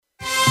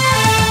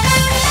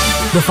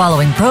The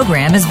following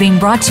program is being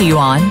brought to you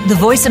on the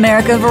Voice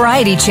America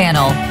Variety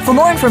channel. For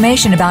more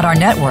information about our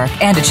network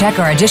and to check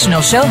our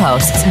additional show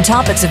hosts and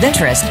topics of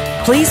interest,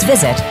 please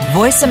visit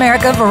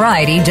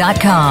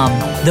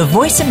voiceamericavariety.com. The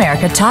Voice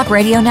America Talk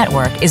Radio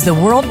Network is the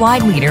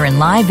worldwide leader in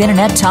live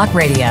Internet talk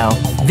radio.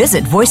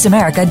 Visit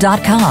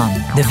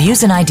voiceamerica.com. The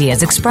views and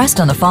ideas expressed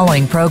on the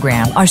following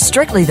program are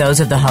strictly those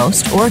of the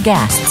host or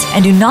guests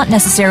and do not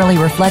necessarily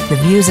reflect the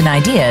views and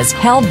ideas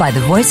held by the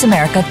Voice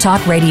America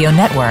Talk Radio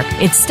Network,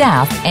 its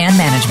staff, and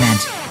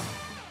management.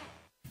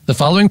 The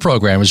following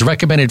program is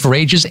recommended for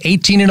ages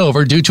 18 and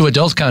over due to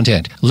adult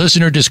content.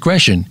 Listener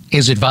discretion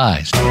is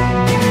advised.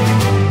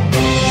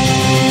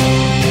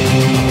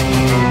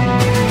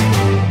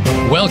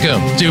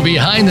 Welcome to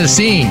Behind the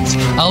Scenes,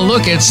 a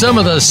look at some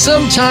of the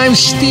sometimes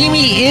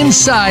steamy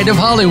inside of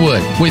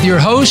Hollywood with your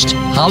host,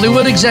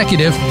 Hollywood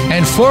executive,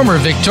 and former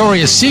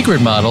Victoria's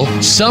Secret model,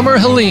 Summer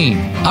Helene.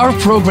 Our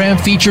program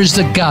features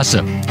the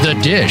gossip, the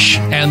dish,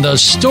 and the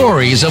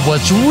stories of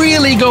what's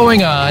really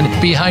going on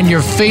behind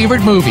your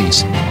favorite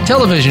movies,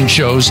 television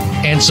shows,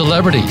 and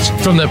celebrities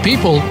from the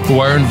people who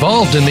are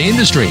involved in the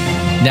industry.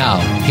 Now,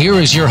 here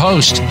is your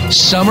host,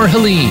 Summer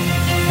Helene.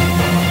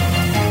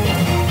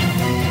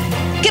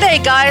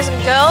 G'day guys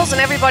and girls and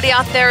everybody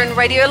out there in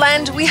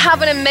Radioland. We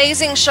have an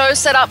amazing show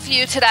set up for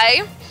you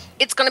today.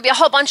 It's going to be a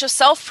whole bunch of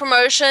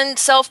self-promotion,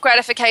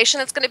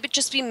 self-gratification. It's going to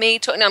just be me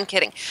talking. No, I'm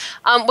kidding.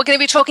 We're going to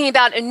be talking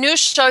about a new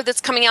show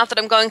that's coming out that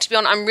I'm going to be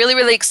on. I'm really,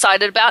 really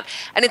excited about.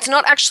 And it's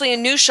not actually a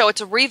new show.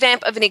 It's a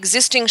revamp of an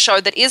existing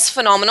show that is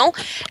phenomenal.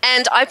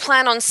 And I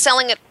plan on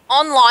selling it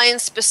online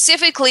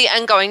specifically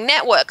and going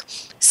network.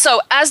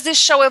 So as this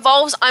show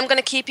evolves, I'm going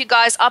to keep you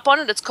guys up on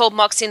it. It's called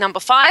Moxie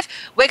No.5.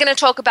 We're going to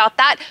talk about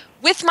that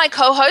with my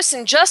co-hosts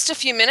in just a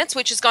few minutes,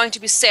 which is going to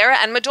be Sara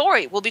and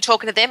Midori. We'll be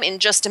talking to them in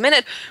just a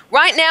minute.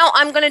 Right now,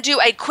 I'm going to do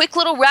a quick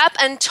little wrap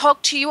and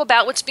talk to you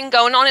about what's been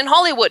going on in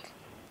Hollywood.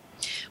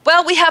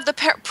 Well, we have the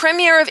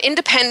premiere of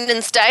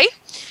Independence Day,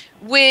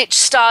 which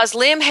stars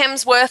Liam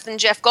Hemsworth and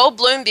Jeff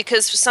Goldblum,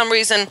 because for some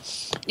reason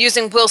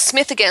using Will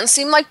Smith again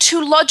seemed like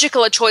too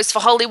logical a choice for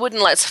Hollywood.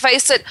 And let's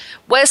face it,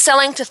 we're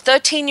selling to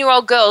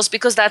 13-year-old girls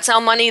because that's our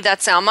money,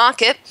 that's our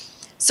market.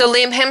 So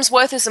Liam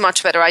Hemsworth is a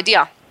much better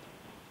idea.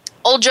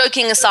 All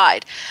joking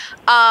aside,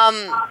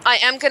 I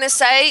am going to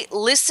say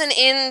listen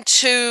in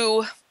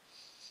to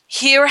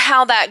hear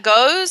how that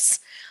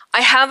goes.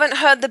 I haven't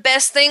heard the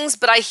best things,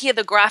 but I hear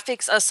the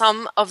graphics are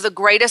some of the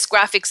greatest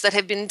graphics that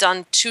have been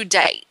done to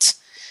date.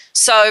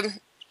 So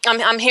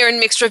I'm hearing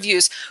mixed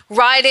reviews.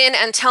 Write in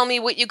and tell me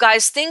what you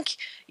guys think.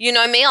 You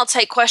know me, I'll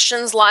take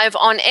questions live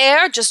on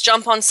air. Just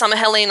jump on Summer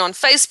Helene on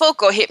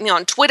Facebook or hit me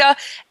on Twitter.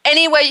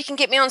 Anywhere you can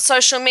get me on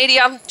social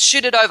media,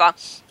 shoot it over.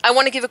 I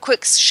want to give a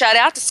quick shout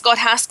out to Scott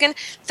Haskin.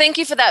 Thank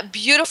you for that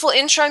beautiful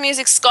intro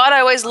music, Scott. I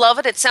always love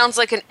it. It sounds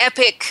like an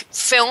epic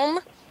film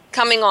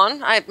coming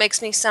on. It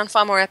makes me sound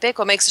far more epic,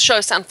 or makes the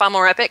show sound far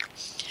more epic.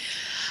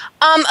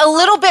 A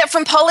little bit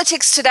from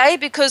politics today,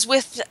 because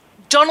with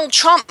Donald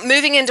Trump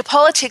moving into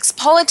politics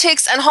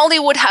and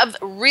Hollywood have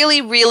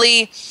really,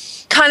 really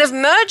kind of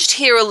merged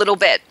here a little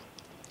bit.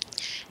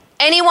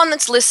 Anyone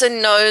that's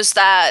listened knows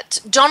that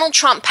Donald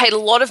Trump paid a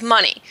lot of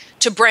money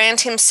to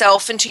brand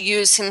himself and to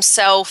use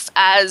himself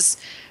as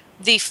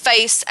the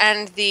face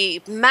and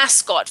the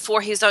mascot for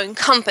his own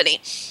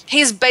company.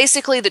 He's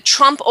basically the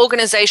Trump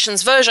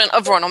organization's version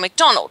of Ronald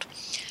McDonald.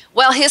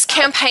 Well, his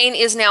campaign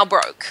is now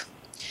broke.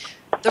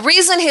 The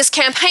reason his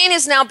campaign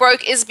is now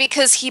broke is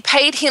because he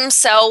paid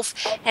himself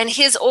and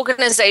his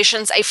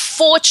organizations a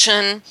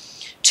fortune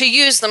to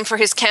use them for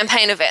his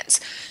campaign events.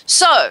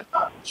 So,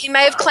 he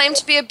may have claimed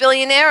to be a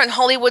billionaire and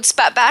Hollywood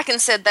spat back and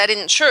said that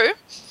isn't true.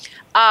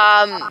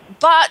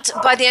 But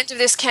by the end of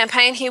this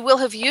campaign, he will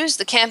have used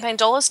the campaign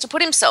dollars to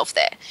put himself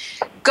there.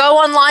 Go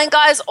online,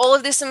 guys. All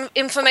of this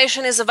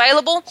information is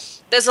available.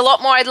 There's a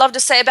lot more I'd love to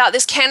say about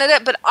this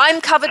candidate, but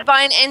I'm covered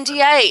by an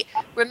NDA.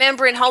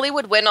 Remember, in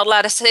Hollywood, we're not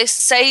allowed to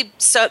say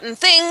certain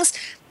things.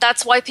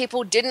 That's why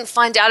people didn't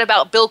find out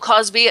about Bill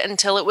Cosby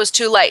until it was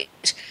too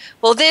late.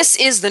 Well, this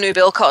is the new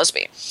Bill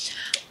Cosby.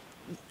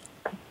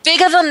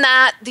 Bigger than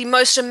that, the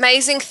most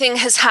amazing thing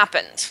has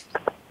happened.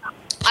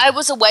 I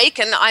was awake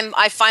and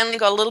I finally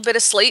got a little bit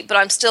of sleep, but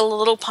I'm still a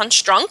little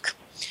punch drunk.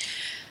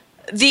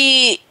 On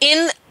the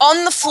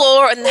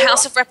floor in the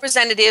House of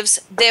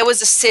Representatives, there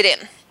was a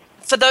sit-in.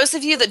 For those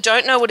of you that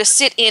don't know what a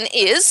sit-in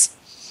is,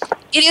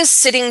 it is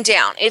sitting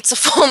down. It's a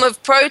form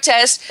of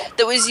protest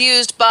that was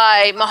used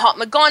by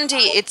Mahatma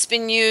Gandhi. It's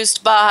been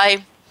used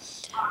by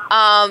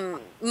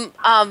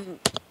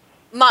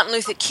Martin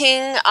Luther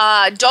King.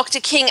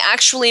 Dr. King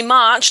actually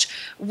marched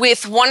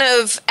with one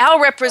of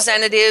our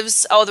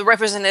representatives, or the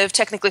representative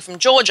technically from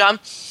Georgia,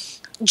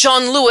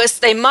 John Lewis.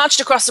 They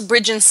marched across a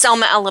bridge in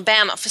Selma,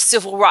 Alabama for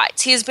civil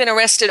rights. He has been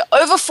arrested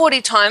over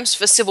 40 times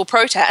for civil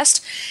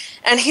protest,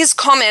 and his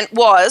comment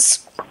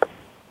was,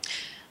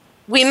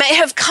 "We may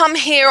have come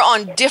here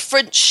on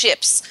different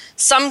ships.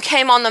 Some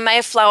came on the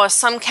Mayflower,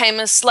 some came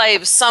as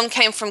slaves, some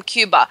came from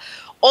Cuba.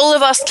 All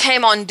of us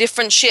came on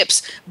different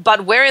ships,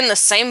 but we're in the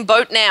same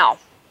boat now."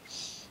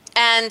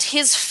 And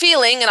his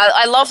feeling, and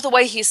I love the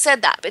way he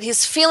said that, but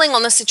his feeling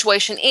on the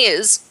situation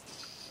is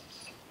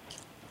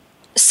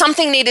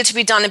something needed to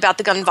be done about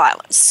the gun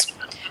violence.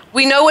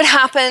 We know what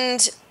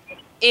happened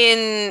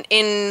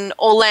in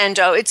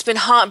Orlando. It's been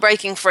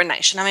heartbreaking for a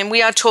nation. I mean,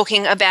 we are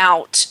talking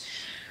about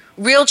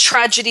real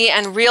tragedy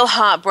and real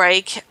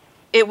heartbreak.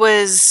 It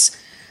was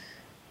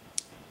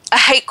a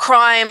hate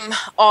crime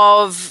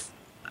of,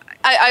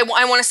 I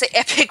want to say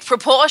epic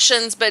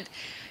proportions, but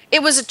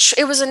it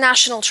was a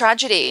national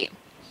tragedy.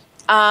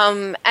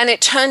 And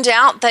it turned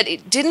out that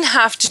it didn't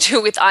have to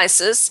do with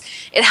ISIS.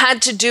 It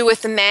had to do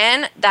with the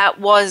man that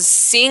was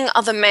seeing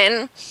other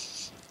men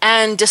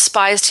and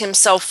despised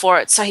himself for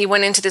it. So he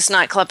went into this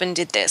nightclub and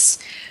did this.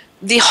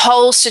 The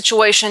whole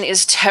situation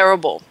is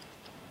terrible.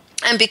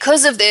 And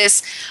because of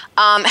this,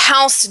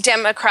 House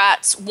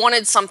Democrats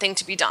wanted something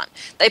to be done.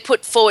 They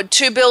put forward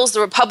 2 bills.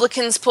 The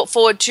Republicans put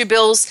forward 2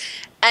 bills,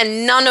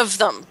 and none of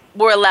them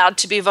were allowed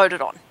to be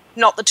voted on.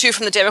 Not the 2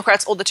 from the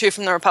Democrats or the 2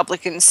 from the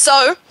Republicans.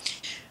 So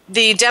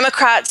the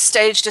Democrats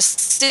staged a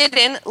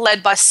sit-in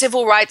led by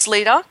civil rights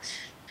leader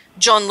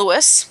John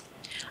Lewis.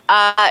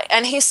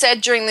 And he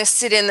said during this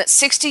sit-in that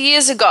 60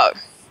 years ago,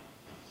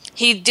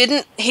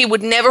 he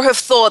would never have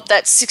thought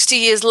that 60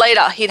 years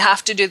later he'd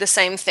have to do the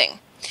same thing.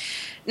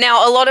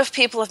 Now, a lot of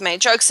people have made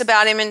jokes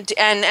about him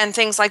and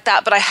things like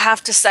that, but I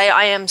have to say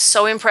I am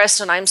so impressed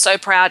and I'm so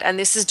proud, and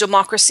this is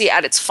democracy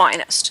at its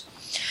finest.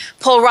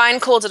 Paul Ryan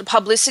called it a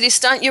publicity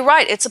stunt. You're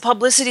right, it's a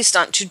publicity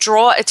stunt to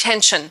draw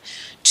attention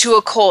to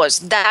a cause.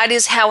 That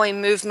is how a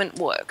movement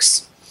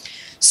works.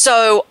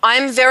 So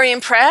I'm very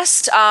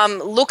impressed.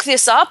 Look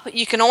this up.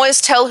 You can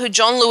always tell who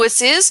John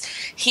Lewis is.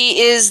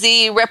 He is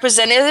the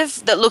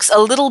representative that looks a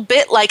little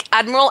bit like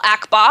Admiral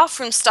Akbar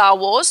from Star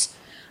Wars.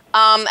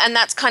 And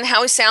that's kind of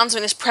how he sounds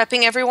when he's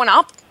prepping everyone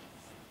up.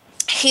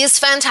 He is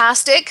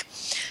fantastic.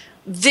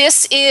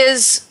 This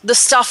is the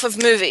stuff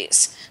of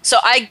movies. So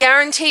I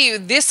guarantee you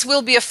this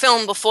will be a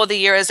film before the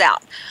year is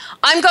out.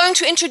 I'm going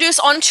to introduce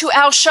onto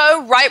our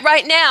show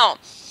right now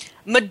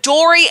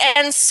Midori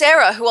and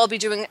Sara, who I'll be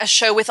doing a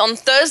show with on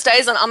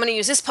Thursdays, and I'm going to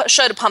use this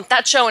show to pump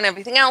that show and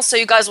everything else, so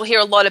you guys will hear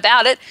a lot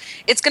about it.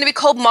 It's going to be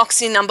called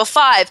Moxie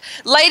No.5.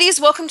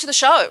 Ladies, welcome to the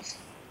show.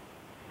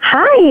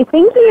 Hi,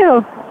 thank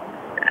you.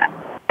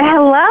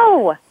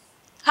 Hello.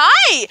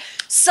 Hi.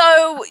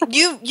 So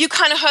you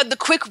kind of heard the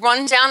quick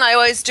rundown. I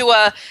always do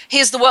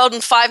here's the world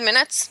in 5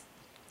 minutes.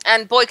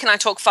 And boy, can I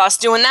talk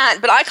fast doing that.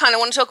 But I kind of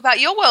want to talk about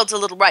your worlds a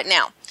little right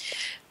now.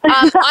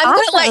 I'm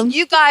going to let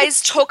you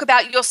guys talk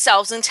about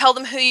yourselves and tell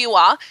them who you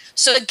are.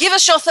 So give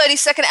us your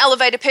 30-second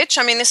elevator pitch.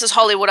 I mean, this is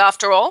Hollywood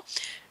after all.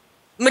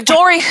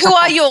 Midori, who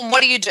are you and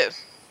what do you do?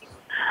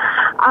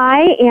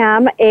 I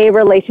am a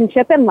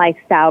relationship and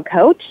lifestyle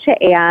coach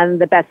and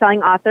the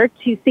best-selling author,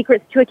 2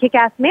 Secrets to a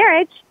Kick-Ass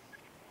Marriage.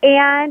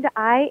 And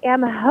I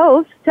am a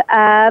host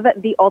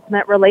of the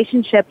Ultimate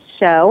Relationship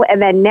Show.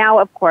 And then now,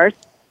 of course,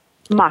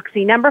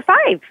 Moxie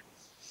No.5.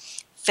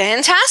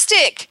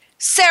 Fantastic.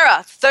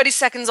 Sara, 30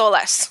 seconds or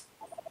less.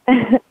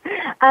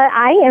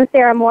 I am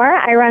Sara Moore.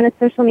 I run a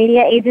social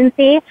media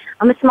agency.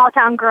 I'm a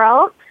small-town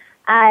girl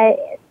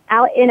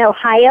out in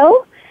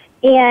Ohio.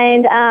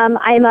 And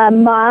I'm a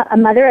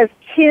mother of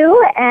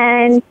 2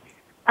 and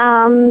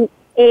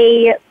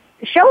a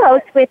show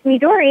host with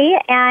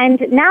Midori. And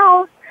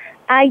now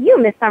you,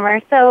 Miss Summer.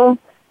 So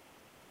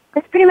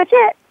that's pretty much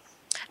it.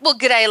 Well,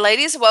 g'day,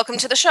 ladies. Welcome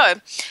to the show.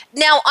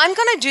 Now, I'm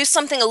going to do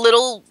something a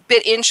little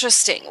bit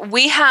interesting.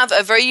 We have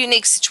a very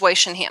unique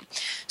situation here.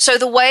 So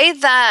the way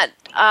that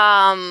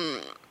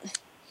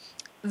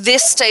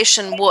this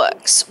station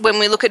works when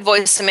we look at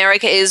Voice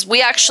America is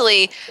we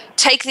actually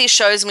take these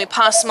shows and we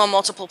pass them on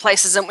multiple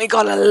places, and we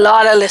got a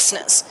lot of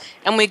listeners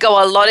and we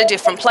go a lot of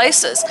different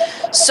places.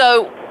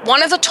 So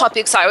one of the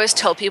topics I always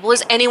tell people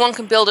is anyone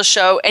can build a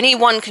show,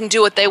 anyone can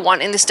do what they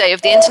want in this day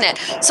of the internet.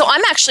 So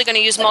I'm actually going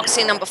to use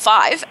Moxie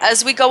No.5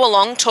 as we go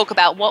along, talk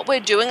about what we're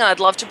doing, and I'd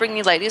love to bring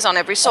you ladies on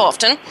every so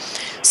often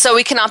so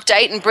we can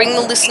update and bring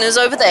the listeners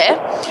over there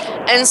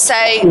and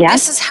say,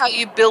 This is how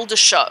you build a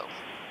show.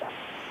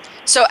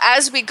 So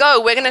as we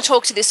go, we're going to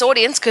talk to this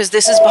audience, because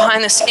this is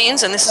behind the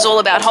scenes and this is all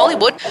about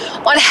Hollywood,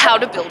 on how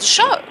to build a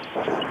show.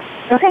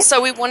 Okay.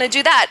 So we want to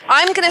do that.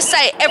 I'm going to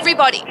say,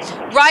 everybody,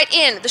 write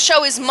in. The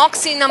show is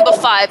Moxie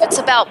No.5. It's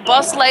about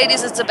boss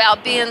ladies. It's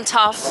about being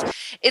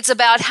tough. It's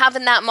about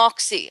having that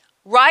moxie.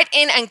 Write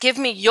in and give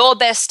me your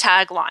best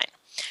tagline.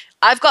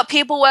 I've got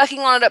people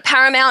working on it at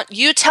Paramount.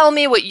 You tell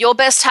me what your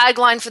best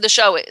tagline for the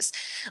show is.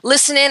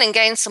 Listen in and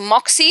gain some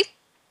moxie.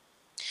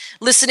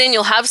 Listen in,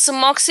 you'll have some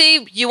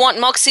moxie. You want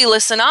moxie,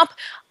 listen up.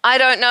 I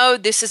don't know,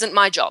 this isn't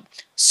my job.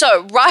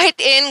 So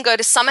write in, go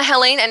to Summer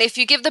Helene, and if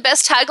you give the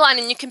best tagline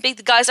and you can beat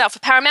the guys out for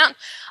Paramount,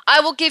 I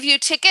will give you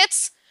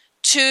tickets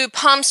to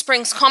Palm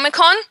Springs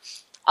Comic-Con.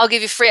 I'll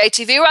give you free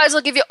ATV rides.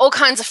 I'll give you all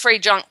kinds of free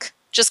junk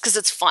just because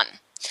it's fun.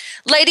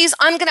 Ladies,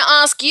 I'm going to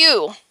ask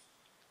you,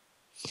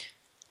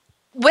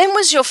 when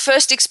was your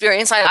first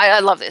experience? I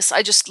love this.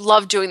 I just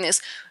love doing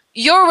this.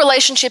 You're a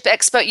relationship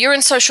expert. You're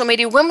in social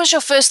media. When was your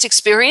first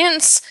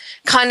experience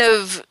kind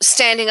of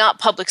standing up,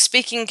 public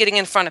speaking, getting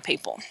in front of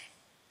people?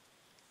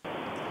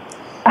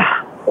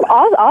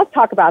 I'll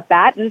talk about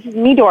that. This is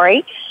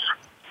Midori.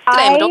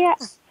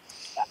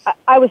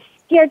 I was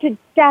scared to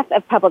death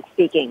of public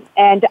speaking,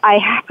 and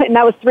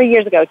that was 3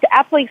 years ago.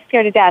 Absolutely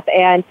scared to death,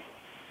 and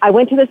I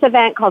went to this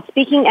event called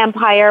Speaking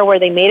Empire where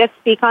they made us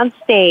speak on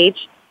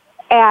stage,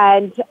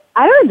 and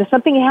I don't know,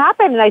 something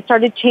happened, and I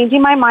started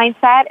changing my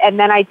mindset, and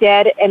then I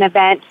did an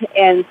event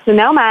in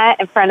Sonoma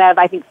in front of,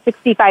 I think,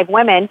 65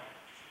 women.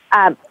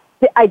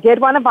 I did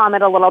want to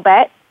vomit a little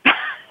bit,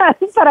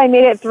 but I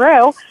made it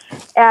through.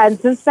 And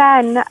since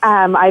then,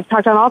 I've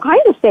talked on all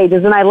kinds of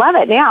stages, and I love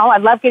it now. I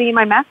love getting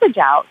my message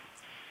out.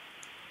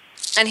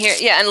 And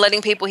and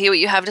letting people hear what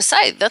you have to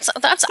say. That's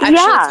actually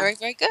very,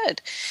 very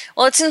good.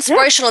 Well, it's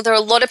inspirational. Yeah. There are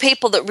a lot of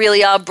people that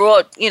really are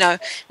brought,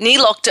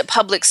 knee-locked at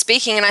public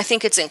speaking, and I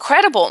think it's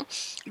incredible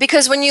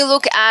because when you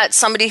look at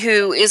somebody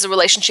who is a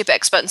relationship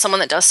expert and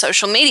someone that does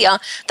social media,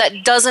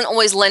 that doesn't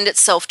always lend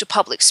itself to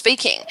public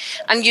speaking.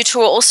 And you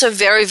two are also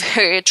very,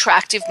 very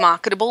attractive,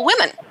 marketable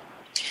women.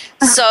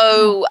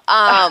 So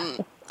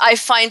I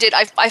find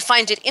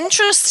it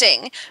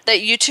interesting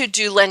that you two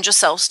do lend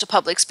yourselves to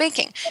public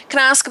speaking. Can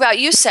I ask about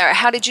you, Sara?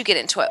 How did you get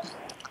into it?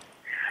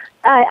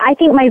 I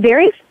think my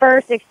very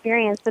first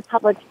experience with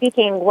public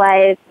speaking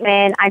was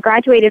when I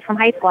graduated from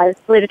high school. I was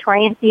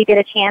salutatorian, so you get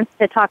a chance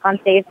to talk on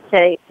stage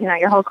to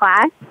your whole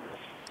class.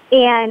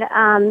 And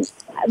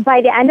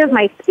by the end of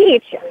my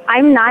speech,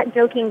 I'm not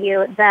joking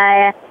you,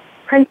 the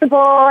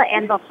principal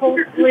and the whole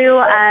slew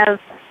of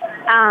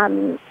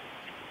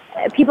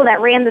people that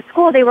ran the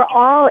school, they were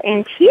all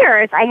in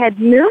tears. I had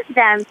moved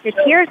them to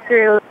tears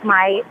through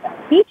my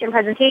speech and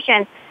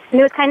presentation. And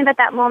it was kind of at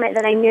that moment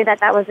that I knew that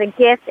was a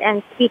gift,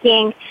 and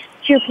speaking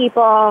to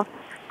people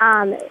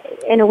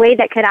in a way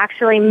that could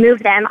actually move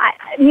them.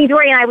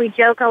 Midori and I, we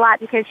joke a lot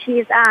because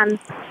she's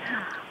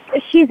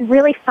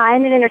really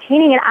fun and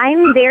entertaining, and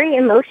I'm very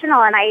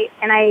emotional, and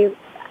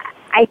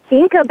I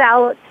think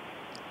about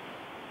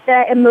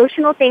the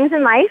emotional things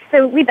in life,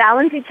 so we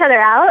balance each other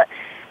out.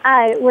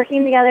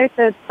 Working together,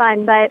 so it's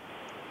fun. But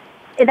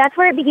that's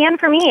where it began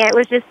for me. It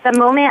was just the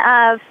moment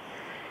of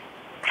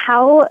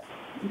how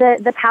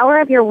the power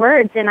of your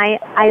words, and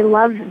I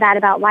love that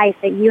about life,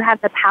 that you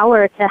have the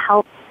power to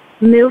help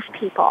move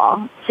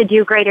people to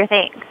do greater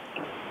things.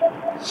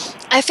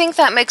 I think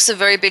that makes a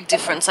very big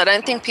difference. I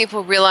don't think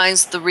people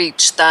realize the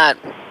reach that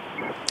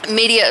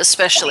media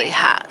especially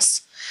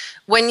has.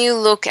 When you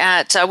look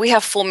at, we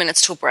have 4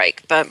 minutes till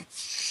break, but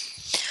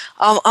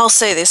I'll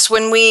say this.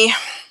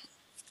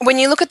 When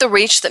you look at the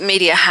reach that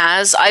media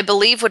has, I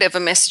believe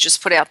whatever message is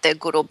put out there,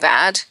 good or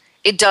bad,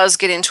 it does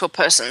get into a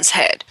person's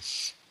head.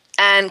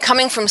 And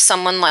coming from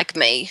someone like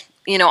me,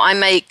 I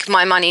make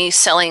my money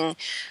selling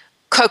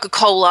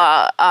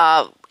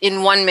Coca-Cola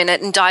in 1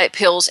 minute and diet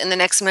pills in the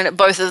next minute,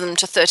 both of them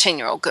to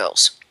 13-year-old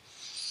girls.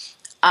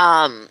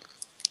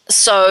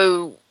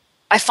 So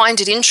I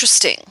find it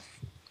interesting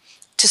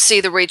to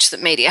see the reach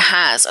that media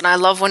has, and I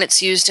love when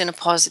it's used in a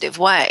positive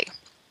way.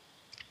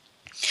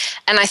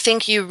 And I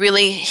think you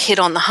really hit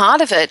on the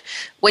heart of it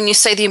when you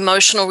say the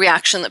emotional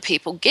reaction that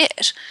people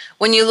get.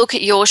 When you look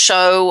at your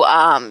show,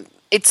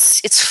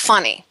 it's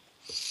funny.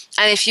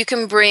 And if you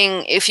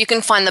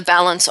can find the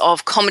balance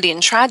of comedy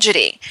and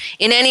tragedy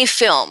in any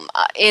film,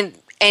 in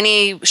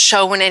any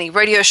show, in any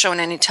radio show, in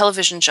any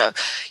television show,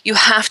 you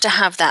have to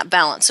have that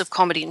balance of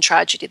comedy and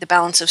tragedy, the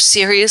balance of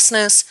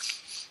seriousness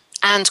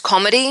and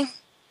comedy,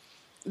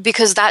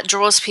 because that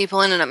draws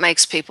people in and it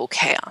makes people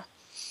care.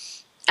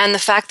 And the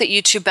fact that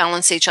you two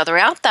balance each other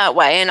out that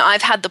way, and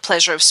I've had the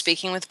pleasure of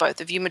speaking with both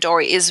of you.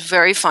 Midori is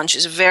very fun.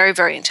 She's very,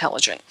 very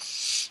intelligent.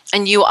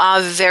 And you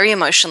are very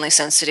emotionally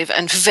sensitive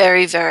and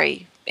very,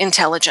 very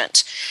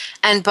intelligent.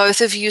 And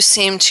both of you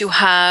seem to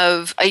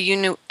have a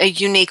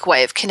unique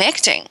way of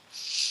connecting.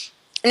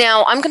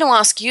 Now, I'm going to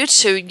ask you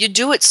two, you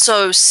do it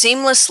so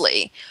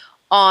seamlessly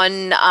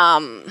on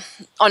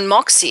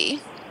Moxie.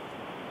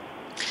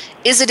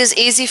 Is it as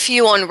easy for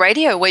you on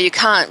radio where you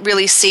can't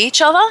really see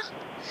each other?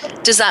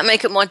 Does that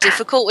make it more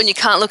difficult when you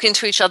can't look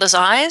into each other's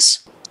eyes?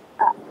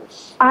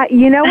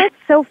 What's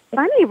so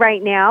funny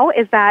right now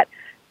is that,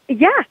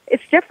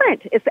 it's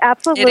different. It's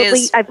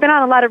absolutely, I've been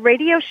on a lot of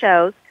radio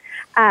shows,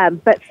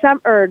 but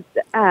Sara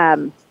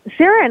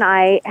and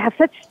I have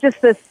such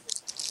just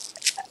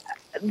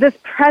this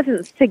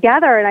presence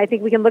together, and I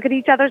think we can look at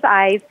each other's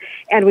eyes,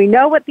 and we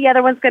know what the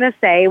other one's going to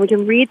say, and we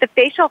can read the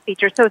facial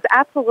features, so it's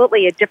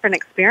absolutely a different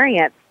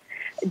experience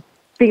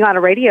being on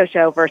a radio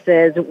show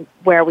versus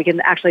where we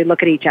can actually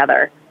look at each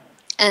other.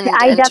 And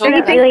I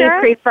definitely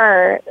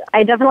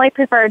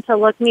prefer to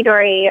look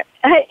Midori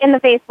in the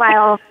face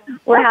while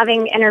we're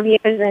having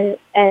interviews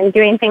and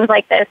doing things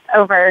like this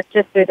over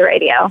just through the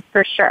radio,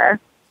 for sure.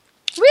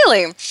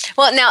 Really?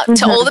 Well, now,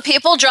 to all the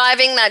people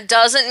driving, that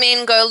doesn't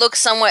mean go look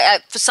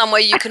somewhere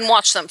you can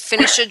watch them.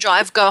 Finish your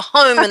drive, go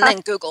home, and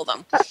then Google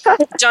them.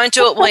 Don't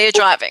do it while you're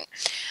driving.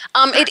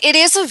 It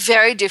is a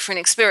very different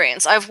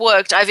experience.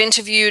 I've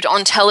interviewed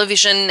on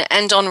television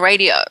and on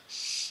radio.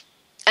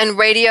 And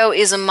radio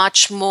is a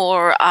much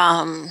more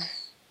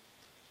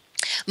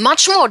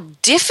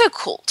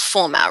difficult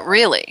format,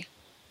 really.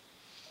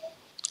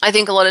 I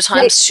think a lot of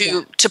times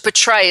to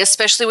portray,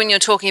 especially when you're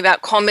talking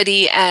about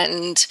comedy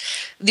and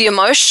the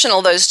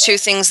emotional, those two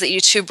things that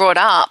you two brought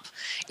up,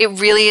 it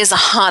really is a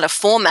harder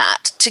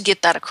format to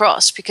get that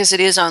across because it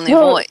is only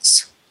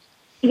voice.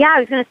 Yeah, I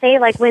was going to say,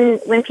 like,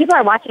 when people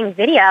are watching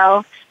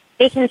video,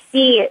 they can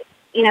see,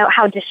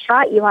 how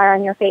distraught you are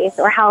on your face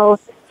or how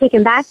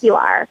taken back you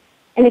are.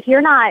 And if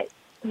you're not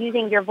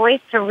using your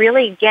voice to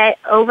really get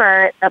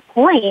over the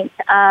point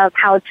of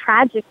how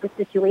tragic the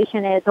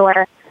situation is,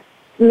 or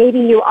maybe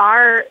you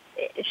are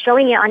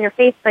showing it on your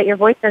face, but your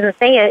voice doesn't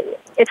say it,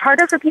 it's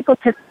harder for people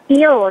to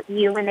feel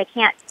you when they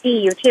can't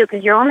see you, too,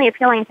 because you're only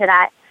appealing to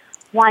that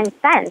one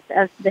sense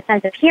of the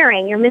sense of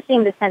hearing. You're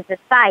missing the sense of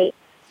sight,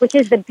 which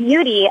is the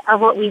beauty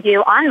of what we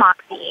do on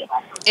Moxie.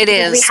 It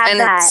is. We have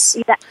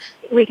that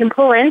we can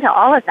pull into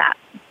all of that.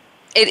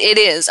 It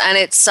is, and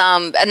it's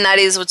and that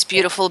is what's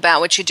beautiful about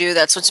what you do.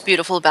 That's what's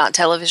beautiful about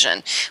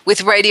television.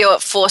 With radio,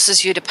 it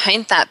forces you to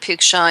paint that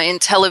picture. In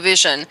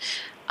television,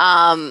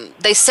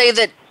 they say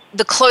that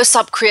the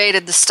close-up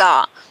created the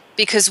star,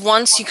 because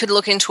once you could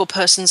look into a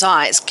person's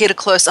eyes, get a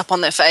close-up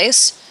on their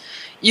face,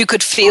 you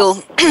could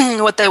feel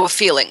what they were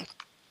feeling.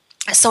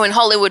 So in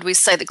Hollywood, we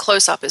say the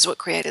close-up is what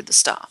created the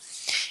star.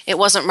 It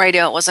wasn't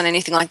radio, it wasn't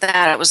anything like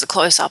that. It was the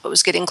close-up. It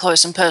was getting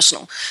close and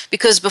personal.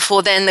 Because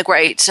before then, the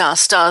great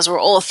stars were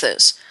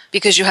authors,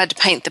 because you had to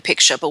paint the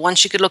picture. But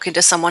once you could look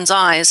into someone's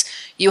eyes,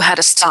 you had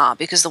a star,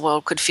 because the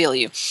world could feel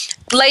you.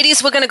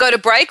 Ladies, we're going to go to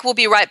break. We'll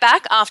be right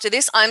back after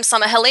this. I'm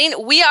Summer Helene.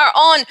 We are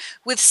on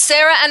with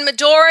Sara and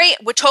Midori.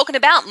 We're talking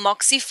about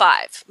Moxie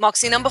 5.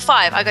 Moxie number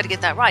 5. I got to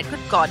get that right. Good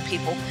God,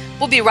 people.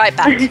 We'll be right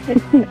back.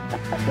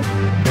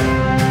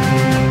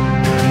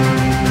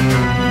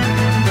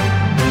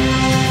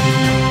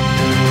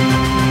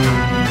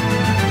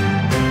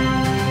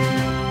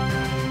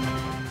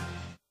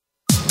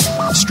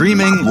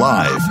 Streaming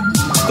live,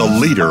 the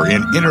leader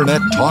in Internet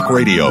talk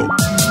radio,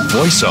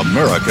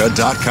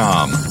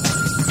 VoiceAmerica.com.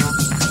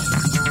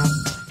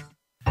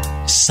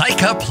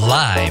 Psych Up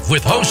Live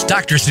with host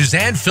Dr.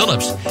 Suzanne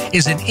Phillips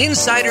is an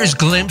insider's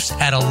glimpse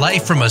at a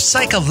life from a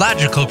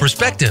psychological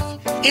perspective.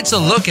 It's a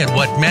look at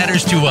what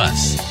matters to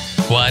us.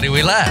 Why do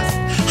we laugh?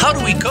 How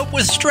do we cope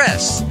with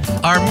stress?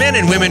 Are men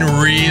and women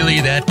really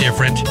that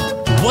different?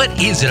 What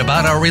is it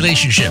about our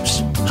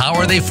relationships? How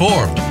are they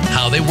formed?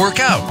 How they work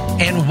out?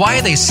 And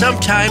why they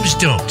sometimes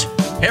don't?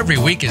 Every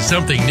week is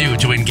something new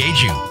to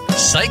engage you.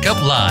 Psych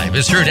Up Live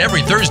is heard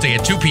every Thursday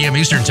at 2 p.m.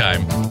 Eastern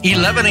Time,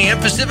 11 a.m.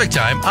 Pacific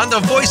Time on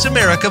the Voice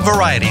America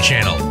Variety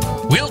Channel.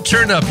 We'll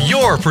turn up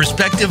your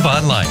perspective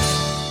on life.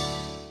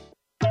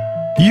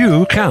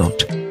 You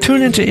count.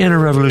 Tune into Inner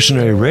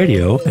Revolutionary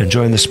Radio and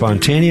join the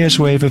spontaneous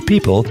wave of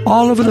people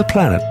all over the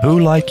planet who,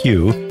 like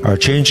you, are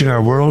changing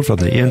our world from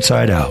the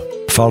inside out.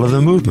 Follow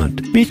the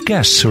movement. Meet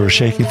guests who are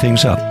shaking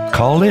things up.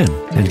 Call in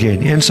and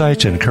gain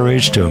insights and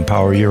courage to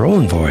empower your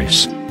own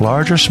voice.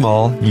 Large or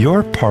small,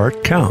 your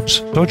part counts.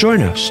 So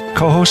join us.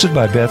 Co-hosted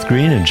by Beth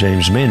Green and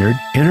James Maynard,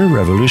 Inner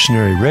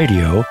Revolutionary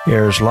Radio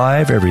airs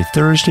live every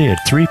Thursday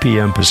at 3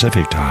 p.m.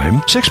 Pacific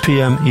Time, 6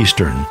 p.m.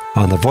 Eastern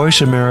on the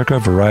Voice America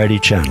Variety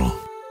Channel.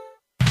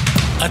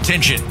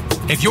 Attention!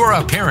 If you're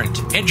a parent,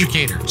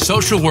 educator,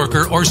 social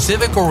worker, or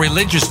civic or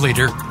religious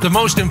leader, the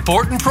most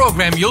important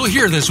program you'll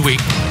hear this week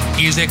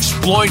is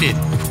Exploited: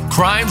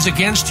 Crimes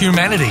Against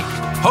Humanity.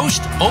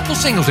 Host Opal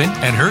Singleton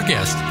and her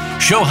guest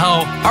show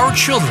how our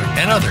children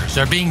and others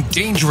are being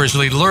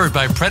dangerously lured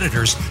by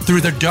predators through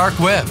the dark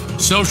web,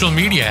 social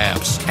media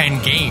apps,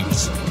 and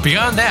games.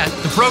 Beyond that,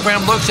 the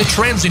program looks at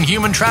trends in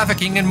human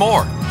trafficking and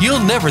more.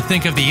 You'll never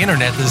think of the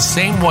internet the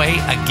same way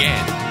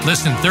again.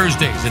 Listen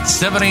Thursdays at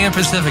 7 a.m.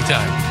 Pacific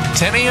Time,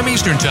 10 a.m.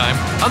 Eastern Time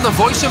on the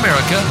Voice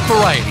America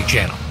Variety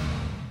Channel.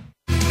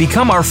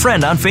 Become our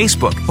friend on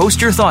Facebook. Post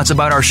your thoughts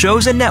about our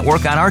shows and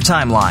network on our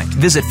timeline.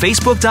 Visit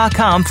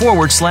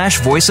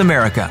Facebook.com/Voice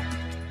America.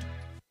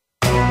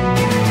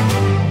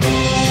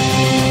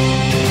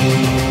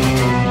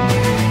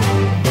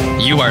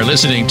 You are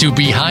listening to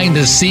Behind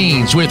the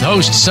Scenes with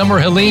host Summer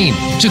Helene.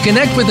 To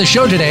connect with the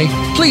show today,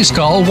 please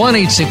call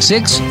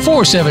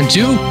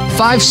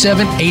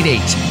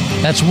 1-866-472-5788.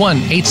 That's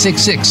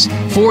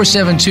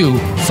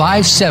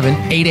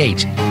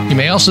 1-866-472-5788. You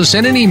may also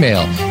send an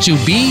email to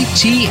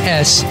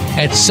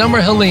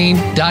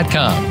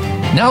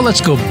bts@summerhelene.com. Now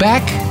let's go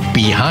back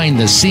behind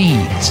the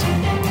scenes.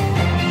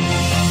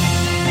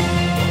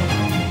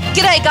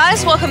 G'day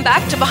guys, welcome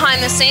back to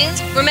Behind the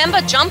Scenes. Remember,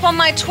 jump on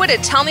my Twitter,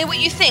 tell me what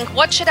you think.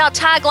 What should our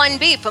tagline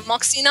be for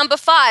Moxie number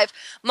 5?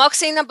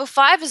 Moxie number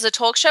 5 is a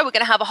talk show. We're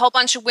going to have a whole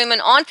bunch of women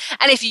on.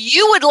 And if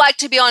you would like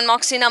to be on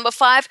Moxie number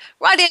 5,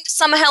 write in to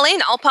Summer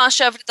Helene. I'll pass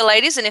you over to the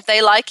ladies, and if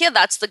they like you,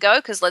 that's the go,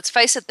 because let's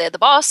face it, they're the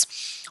boss.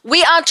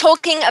 We are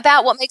talking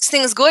about what makes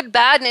things good,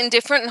 bad, and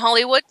indifferent in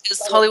Hollywood,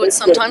 because Hollywood's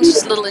sometimes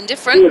just a little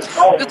indifferent.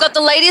 We've got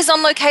the ladies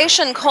on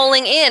location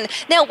calling in.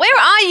 Now, where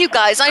are you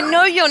guys? I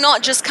know you're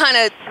not just kind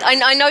of,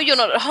 I know you're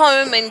not at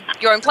home and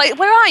you're in place.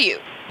 Where are you?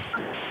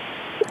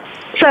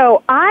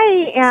 So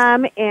I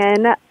am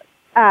in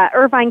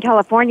Irvine,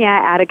 California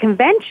at a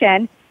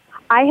convention.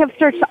 I have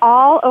searched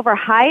all over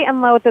high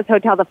and low at this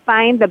hotel to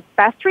find the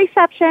best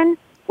reception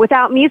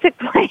without music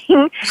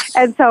playing.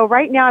 And so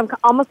right now I'm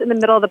almost in the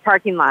middle of the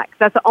parking lot.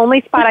 That's the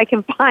only spot I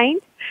can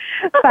find.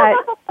 But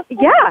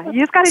yeah, you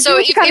just got to do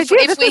what you got to do.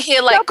 If we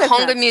hear like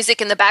conga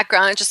music in the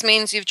background, it just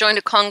means you've joined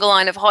a conga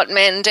line of hot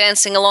men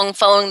dancing along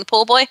following the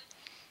pool boy.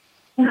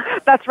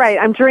 That's right.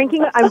 I'm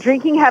drinking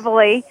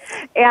heavily,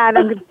 and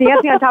I'm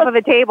dancing on top of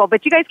a table.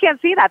 But you guys can't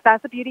see that.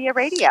 That's the beauty of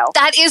radio.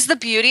 That is the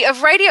beauty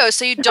of radio.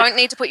 So you don't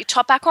need to put your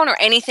top back on or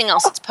anything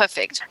else. It's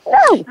perfect.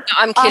 No,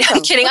 I'm kidding. Awesome.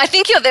 I'm kidding. I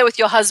think you're there with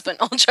your husband.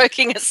 All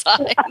joking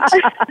aside.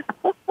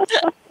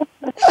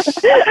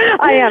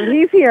 I am.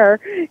 He's here.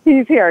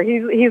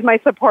 He's my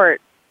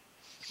support.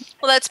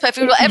 Well, that's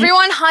perfect. Well,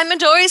 everyone, hi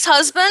Midori's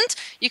husband.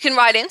 You can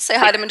write in, say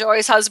hi to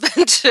Midori's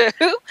husband too.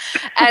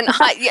 And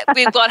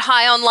we've got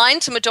hi online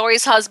to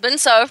Midori's husband,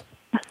 so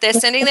they're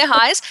sending their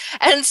highs.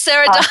 And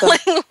Sara, awesome.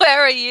 Darling,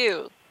 where are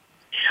you?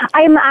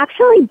 I'm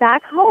actually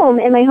back home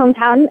in my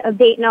hometown of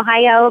Dayton,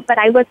 Ohio, but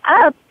I was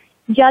up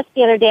just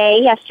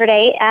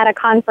yesterday, at a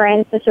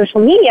conference, a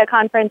social media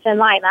conference in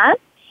Lima,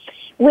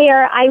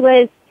 where I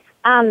was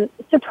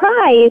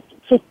surprised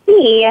to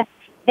see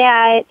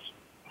that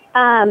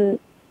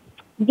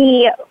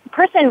the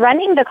person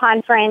running the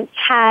conference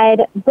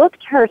had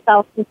booked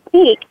herself to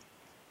speak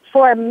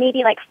for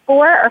maybe like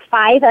 4 or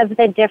 5 of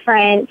the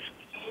different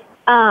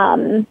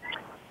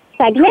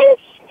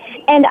segments.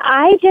 And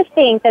I just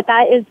think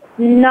that is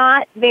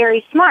not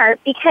very smart,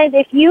 because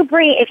if you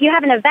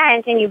have an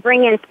event and you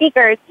bring in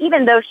speakers,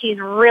 even though she's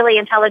really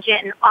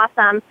intelligent and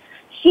awesome,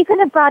 she could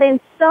have brought in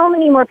so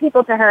many more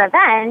people to her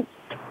event,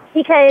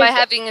 because by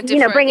having a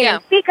different, bringing in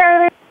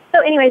speakers. So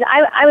anyways,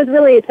 I was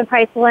really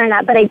surprised to learn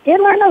that, but I did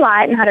learn a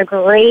lot and had a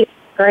great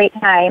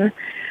time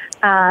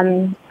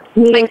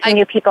meeting some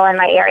new people in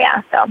my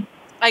area. So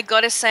I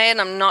got to say,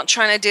 and I'm not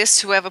trying to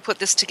diss whoever put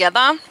this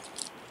together,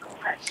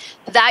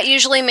 that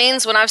usually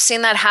means when I've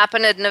seen that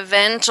happen at an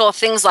event or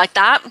things like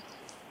that,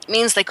 it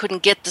means they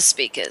couldn't get the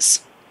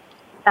speakers.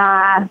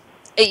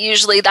 It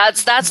usually,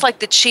 that's like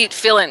the cheat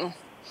fill-in.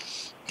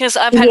 Because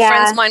I've had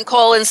friends of mine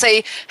call and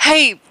say,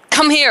 hey,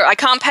 come here, I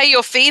can't pay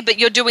your fee, but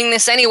you're doing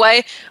this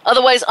anyway.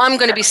 Otherwise, I'm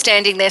going to be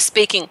standing there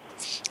speaking.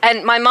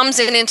 And my mum's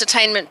in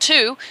entertainment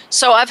too,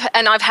 so I've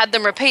had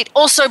them repeat,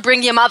 also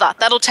bring your mother.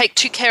 That'll take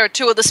care of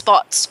 2 of the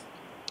spots.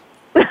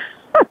 That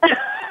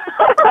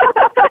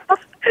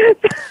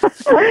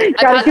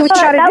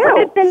would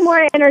have been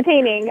more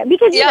entertaining,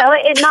 because you know,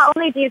 it not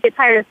only do you get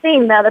tired of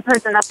seeing the other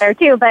person up there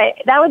too, but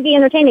that would be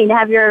entertaining to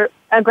have your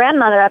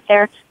grandmother up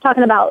there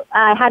talking about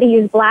how to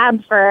use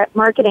Blab for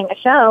marketing a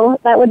show.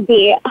 That would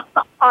be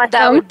awesome.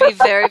 That would be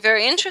very,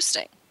 very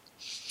interesting.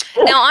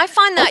 Now, I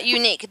find that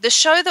unique. The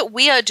show that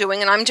we are doing,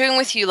 and I'm doing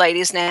with you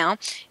ladies now,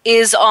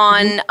 is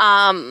on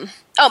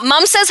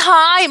Mum says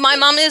hi. My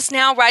mum is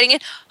now writing in.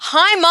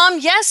 Hi, Mum.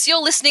 Yes,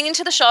 you're listening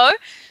into the show.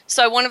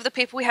 So one of the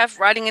people we have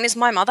writing in is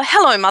my mother.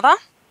 Hello, Mother.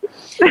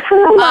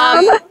 Hello,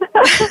 Mom.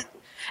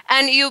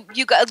 And you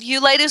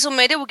ladies will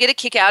meet her. We'll get a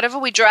kick out of her.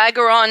 We drag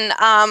her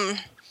on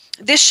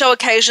this show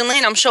occasionally,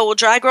 and I'm sure we'll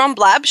drag her on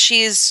Blab.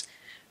 She's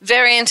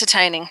very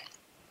entertaining.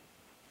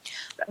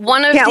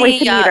 Can't wait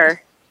to meet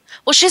her.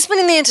 Well, she's been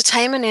in the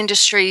entertainment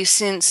industry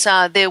since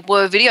there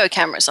were video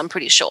cameras, I'm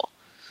pretty sure.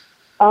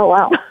 Oh,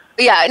 wow.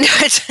 Yeah, no,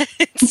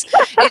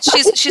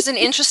 she's an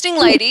interesting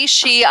lady.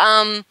 She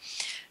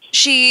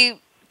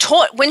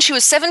taught, when she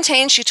was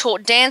 17, she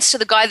taught dance to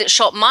the guy that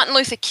shot Martin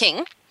Luther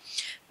King.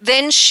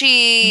 Then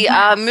she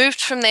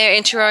moved from there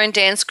into her own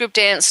dance group,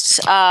 danced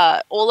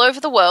all over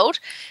the world,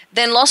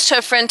 then lost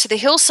her friend to the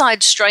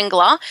Hillside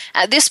Strangler.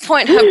 At this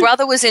point, her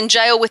brother was in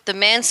jail with the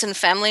Manson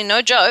family,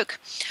 no joke,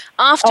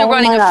 after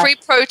running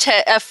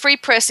a free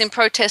press in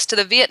protest to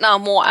the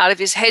Vietnam War out of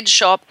his head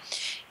shop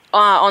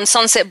on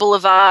Sunset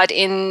Boulevard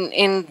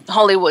in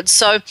Hollywood.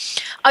 So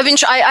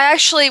I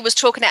actually was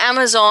talking to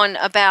Amazon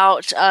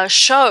about a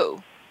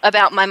show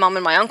about my mum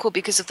and my uncle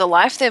because of the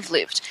life they've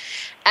lived.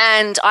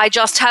 And I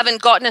just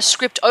haven't gotten a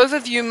script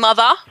overview,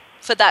 Mother,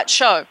 for that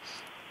show.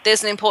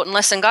 There's an important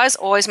lesson, guys.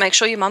 Always make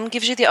sure your mum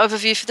gives you the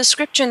overview for the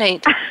script you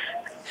need.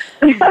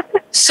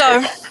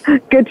 So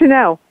good to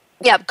know.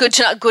 Yeah, good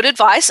to know. Good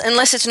advice.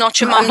 Unless it's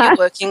not your mum you're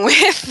working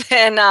with,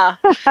 then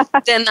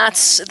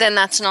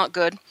that's not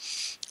good.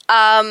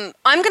 I'm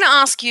going to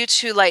ask you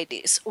two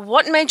ladies,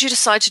 what made you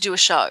decide to do a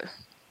show?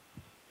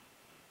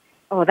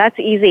 Oh, that's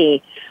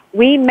easy.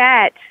 We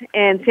met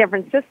in San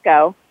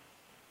Francisco,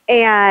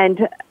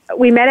 and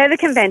we met at a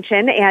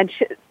convention, and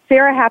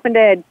Sara happened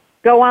to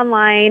go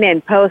online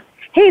and post,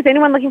 hey, is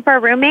anyone looking for a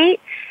roommate?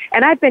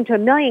 And I've been to a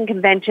million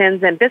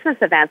conventions and business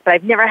events, but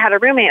I've never had a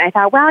roommate. And I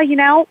thought, well, you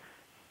know,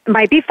 it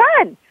might be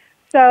fun.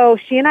 So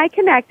she and I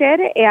connected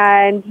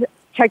and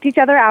checked each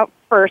other out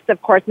first,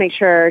 of course, make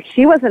sure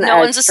she wasn't no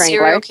one's strangler.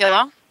 A serial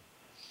killer.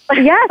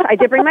 Yes, I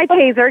did bring my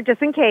taser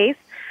just in case.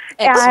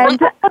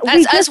 And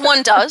as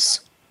one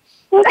does.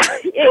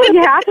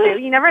 You have to.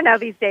 You never know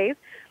these days.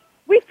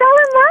 We fell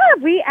in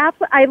love.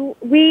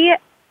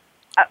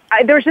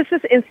 There was just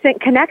this instant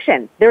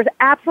connection. There was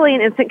absolutely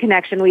an instant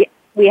connection.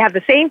 We have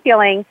the same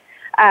feeling.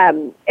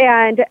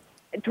 And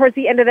towards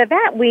the end of the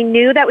event, we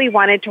knew that we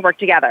wanted to work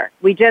together.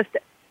 We just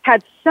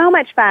had so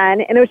much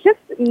fun, and it was just,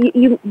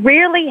 you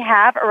rarely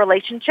have a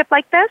relationship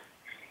like this,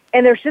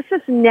 and there's just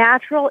this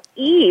natural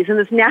ease and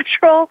this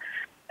natural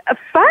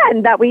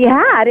fun that we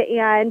had,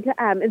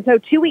 and so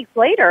 2 weeks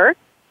later,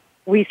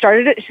 we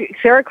started,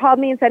 Sara called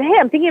me and said, hey,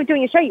 I'm thinking of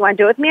doing a show. You want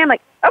to do it with me? I'm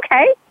like,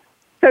 okay.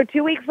 So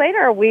 2 weeks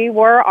later, we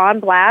were on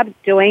Blab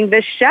doing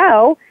this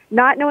show,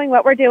 not knowing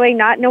what we're doing,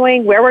 not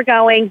knowing where we're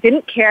going,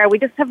 didn't care. We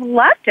just have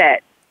loved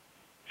it.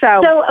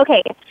 So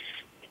okay,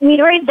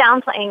 Midori's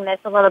downplaying this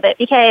a little bit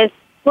because,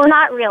 well,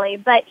 not really,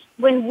 but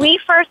when we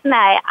first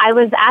met, I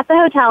was at the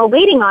hotel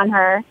waiting on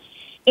her,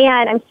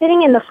 and I'm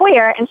sitting in the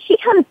foyer, and she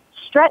comes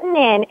strutting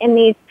in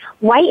these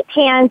white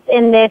pants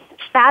and this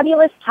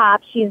fabulous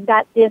top. She's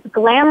got this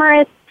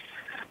glamorous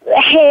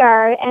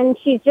hair, and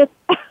she's just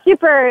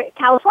super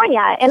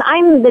California. And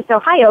I'm this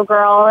Ohio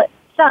girl,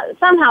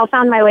 somehow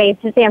found my way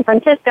to San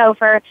Francisco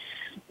for,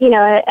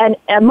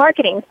 a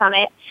marketing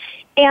summit.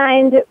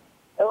 And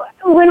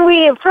when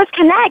we first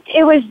connect,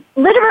 it was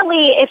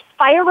literally, if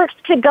fireworks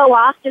could go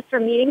off just for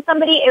meeting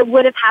somebody, it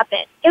would have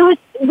happened.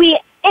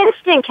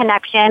 Instant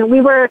connection. We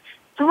were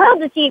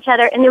thrilled to see each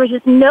other, and there was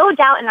just no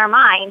doubt in our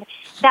mind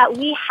that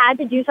we had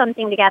to do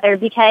something together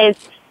because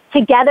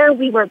together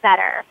we were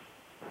better.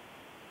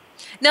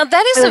 Now,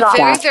 that is a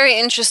very, very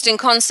interesting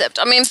concept.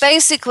 I mean,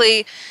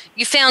 basically,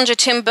 you found your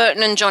Tim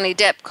Burton and Johnny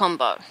Depp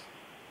combo.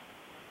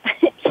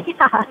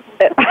 Yeah.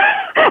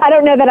 I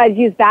don't know that I'd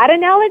use that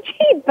analogy,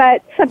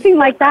 but something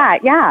like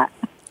that, yeah.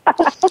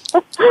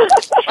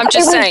 I'm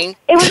just saying.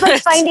 It was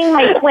like finding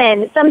my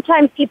twin.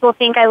 Sometimes people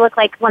think I look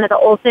like one of the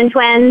Olsen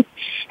twins,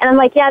 and I'm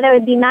like, yeah, that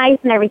would be nice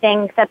and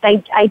everything, except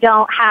I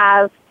don't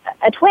have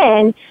a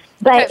twin.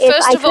 But okay,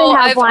 first of all,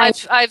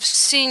 I've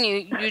seen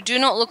you. You do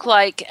not look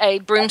like a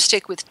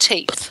broomstick with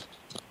teeth.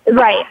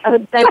 Right,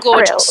 that's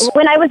true.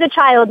 When I was a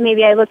child,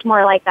 maybe I looked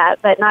more like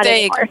that, but not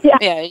anymore.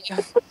 Yeah,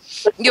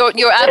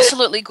 you're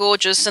absolutely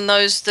gorgeous, and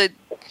the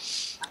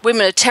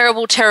women are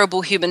terrible,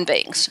 terrible human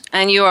beings,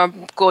 and you are a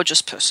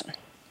gorgeous person.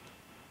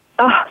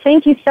 Oh,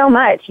 thank you so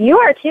much. You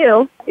are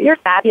too. You're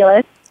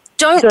fabulous.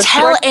 Don't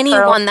tell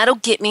anyone. That'll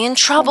get me in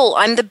trouble.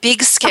 I'm the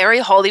big, scary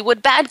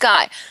Hollywood bad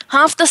guy.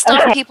 Half the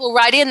stuff people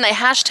write in, they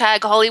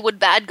hashtag Hollywood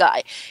bad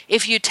guy.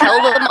 If you tell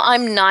them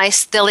I'm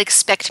nice, they'll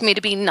expect me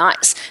to be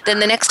nice. Then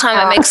the next time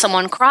I make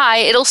someone cry,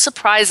 it'll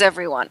surprise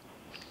everyone.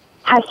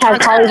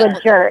 Hashtag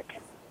Hollywood jerk.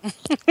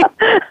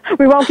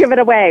 We won't give it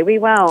away. We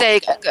won't. There you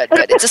go. Good.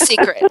 It's a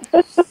secret.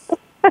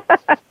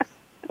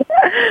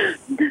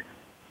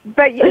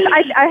 But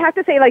I have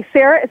to say, like,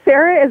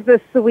 Sara is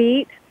the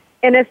sweet,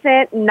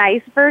 innocent,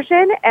 nice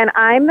version, and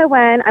I'm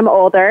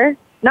older.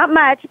 Not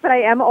much, but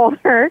I am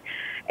older.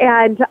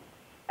 And,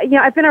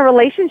 I've been a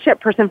relationship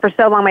person for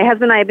so long. My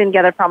husband and I have been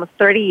together for almost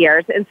 30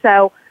 years, and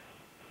so,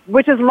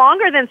 which is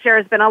longer than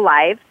Sara's been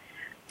alive.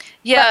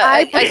 Yeah,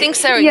 I think,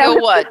 Sara,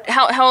 you're what?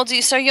 How old are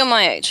you? So you're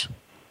my age.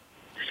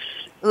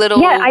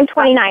 Yeah, I'm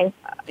 29.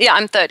 Yeah,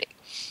 I'm 30.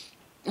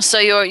 So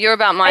you're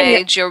about my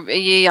age. You're a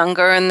year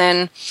younger, and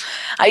then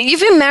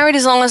you've been married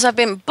as long as I've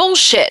been.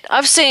 Bullshit.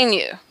 I've seen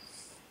you.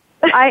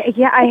 I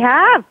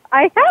have.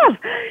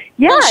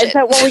 Yeah, bullshit.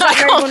 So when we got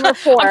married when we're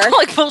 4. I'm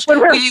like bullshit. When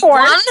we're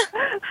 4.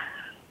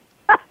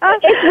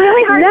 It's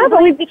really hard to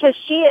believe because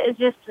she is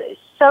just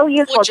so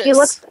youthful. Gorgeous. She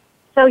looks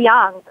so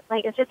young.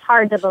 Like, it's just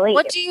hard to believe.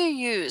 What do you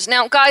use?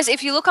 Now, guys,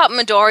 if you look up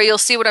Midori, you'll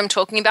see what I'm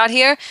talking about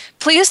here.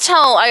 Please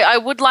tell, I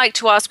would like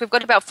to ask, we've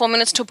got about 4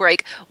 minutes to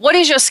break. What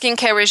is your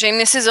skincare regime?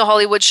 This is a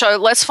Hollywood show.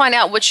 Let's find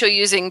out what you're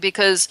using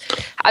because,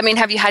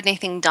 have you had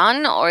anything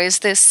done or is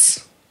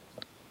this...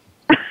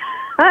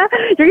 You're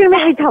going to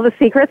make me tell the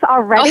secrets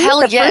already? Oh,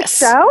 hell First yes.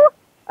 show?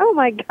 Oh,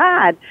 my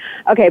God.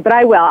 Okay, but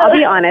I will. I'll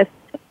be honest.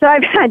 So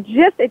I've had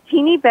just a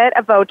teeny bit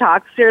of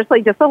Botox,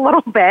 seriously, just a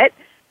little bit.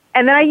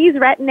 And then I use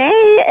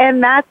Retin-A,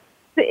 and that's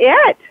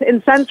it.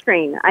 And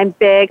sunscreen. I'm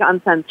big on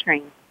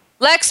sunscreen.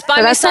 Lex, buy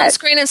me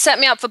sunscreen and set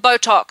me up for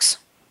Botox.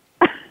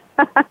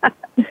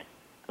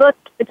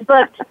 It's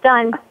booked.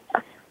 Done.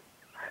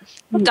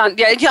 Done.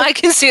 Yeah, I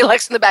can see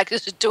Lex in the back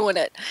just doing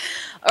it.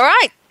 All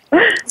right.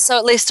 So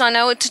at least I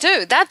know what to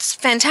do. That's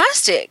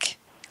fantastic.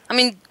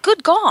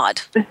 Good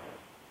God.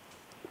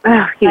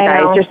 Oh, you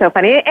guys, you're so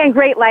funny. And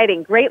great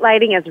lighting. Great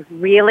lighting is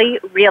really,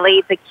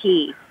 really the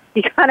key.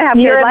 You gotta have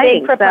You're good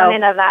lighting. You're a big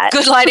proponent of that.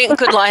 Good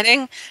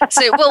lighting.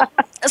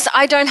 So,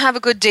 I don't have a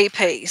good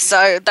DP,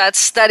 so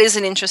that is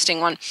an interesting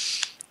one.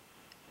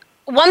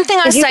 One thing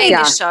I say in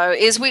this show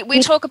is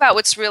we talk about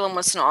what's real and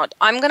what's not.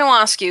 I'm going to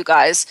ask you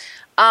guys,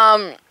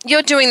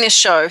 you're doing this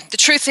show. The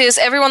truth is,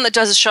 everyone that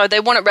does a show, they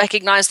want it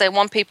recognized. They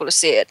want people to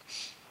see it.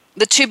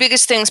 The two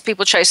biggest things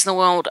people chase in the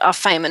world are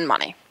fame and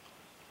money.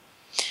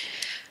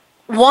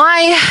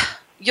 Why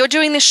you're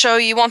doing this show,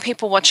 you want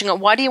people watching it.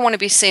 Why do you want to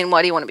be seen?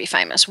 Why do you want to be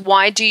famous?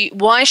 Why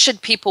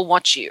should people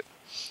watch you?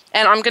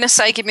 And I'm going to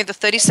say, give me the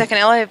 30-second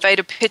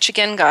elevator pitch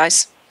again,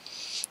 guys.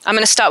 I'm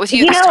going to start with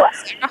you.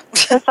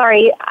 So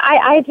sorry.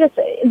 I just,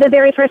 the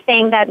very first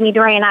thing that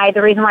Midori and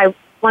I,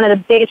 one of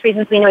the biggest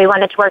reasons we knew we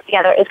wanted to work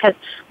together is because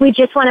we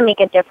just want to make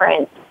a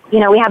difference.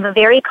 We have a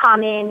very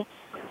common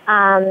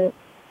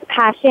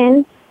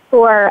passion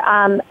for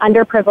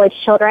underprivileged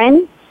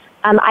children.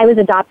 I was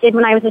adopted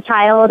when I was a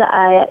child,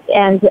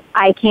 and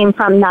I came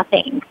from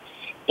nothing.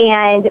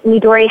 And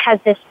Midori has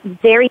this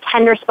very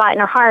tender spot in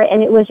her heart,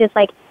 and it was just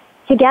like,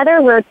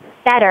 together we're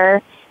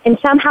better, and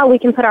somehow we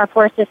can put our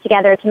forces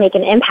together to make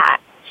an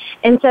impact.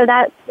 And so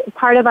that's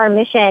part of our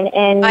mission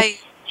in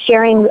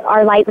sharing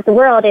our light with the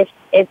world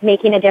is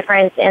making a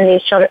difference in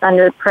these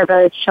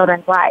underprivileged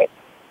children's lives.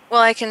 Well,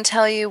 I can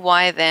tell you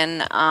why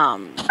then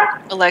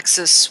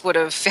Alexis would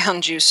have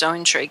found you so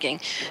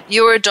intriguing.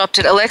 You were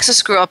adopted.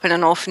 Alexis grew up in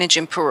an orphanage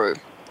in Peru.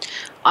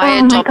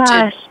 I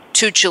adopted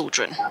 2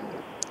 children.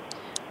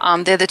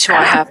 They're the 2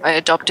 I have. I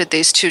adopted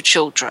these 2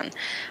 children.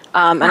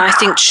 And I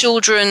think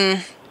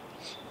children...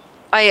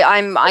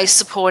 I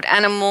support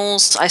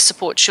animals, I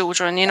support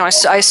children,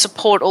 I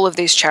support all of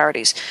these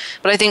charities.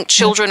 But I think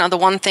children are the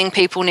one thing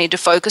people need to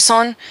focus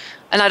on,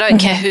 and I don't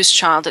care whose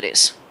child it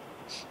is.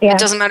 Yeah. It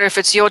doesn't matter if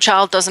it's your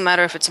child, doesn't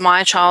matter if it's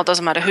my child,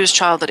 doesn't matter whose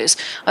child it is.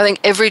 I think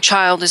every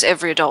child is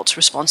every adult's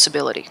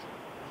responsibility.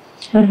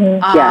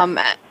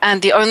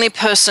 And the only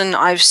person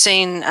I've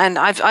seen, and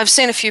I've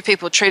seen a few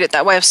people treat it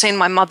that way, I've seen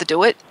my mother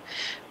do it.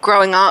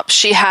 Growing up,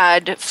 she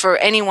had, for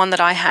anyone that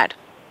I had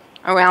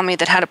around me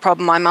that had a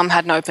problem, my mum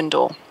had an open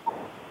door.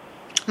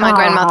 My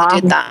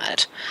grandmother did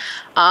that.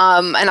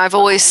 And I've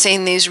always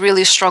seen these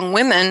really strong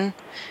women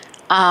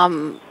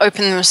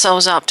open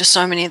themselves up to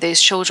so many of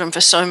these children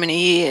for so many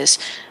years.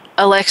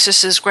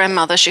 Alexis's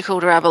grandmother, she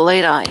called her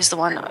Abuelita, is the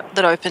one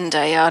that opened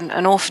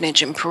an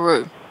orphanage in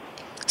Peru.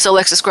 So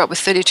Alexis grew up with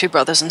 32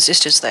 brothers and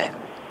sisters there.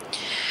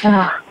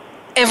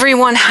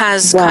 Everyone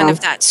has kind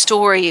of that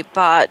story,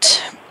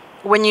 but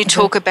when you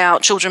talk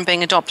about children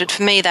being adopted,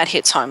 for me that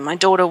hits home. My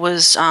daughter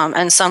was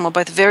and son were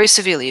both very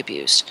severely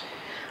abused.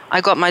 I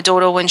got my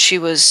daughter when she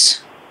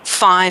was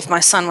 5, my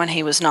son when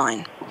he was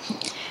 9.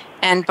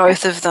 And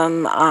both of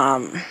them,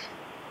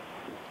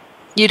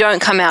 you don't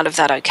come out of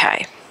that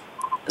okay.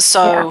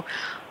 So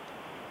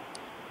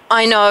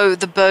I know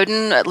the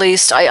burden, at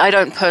least I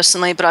don't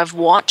personally, but I've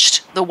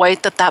watched the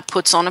weight that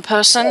puts on a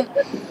person.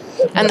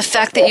 And the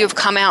fact that you've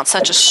come out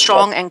such a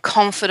strong and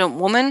confident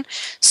woman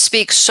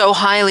speaks so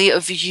highly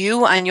of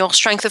you and your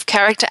strength of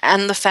character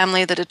and the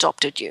family that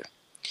adopted you.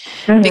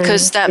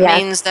 Because that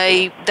means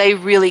they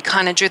really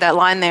kind of drew that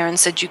line there and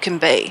said you can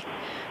be.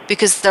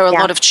 Because there are a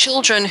lot of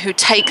children who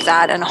take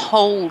that and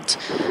hold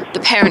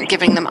the parent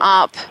giving them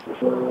up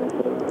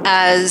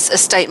as a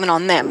statement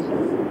on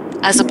them,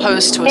 as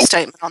opposed to a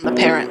statement on the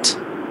parent.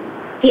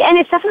 Yeah, and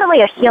it's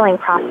definitely a healing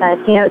process.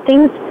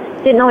 Things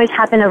didn't always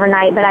happen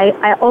overnight, but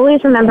I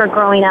always remember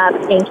growing up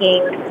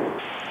thinking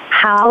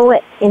how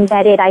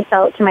indebted I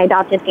felt to my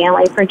adopted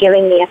family for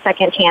giving me a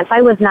second chance.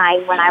 I was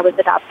 9 when I was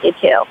adopted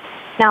too.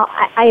 Now,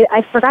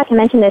 I forgot to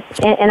mention this,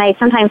 and I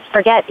sometimes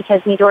forget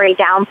because Midori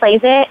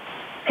downplays it,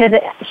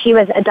 because she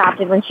was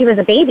adopted when she was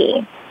a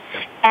baby.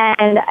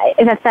 And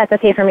if that's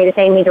okay for me to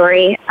say,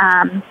 Midori.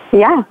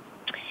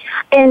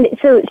 And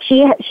so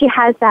she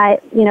has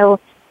that,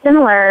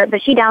 similar,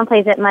 but she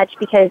downplays it much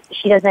because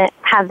she doesn't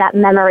have that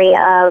memory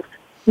of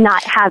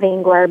not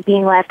having or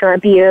being left or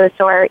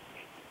abused or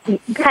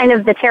kind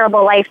of the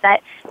terrible life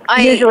that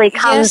usually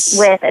comes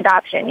with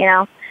adoption,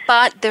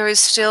 But there is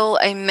still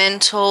a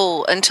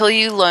mental, until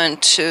you learn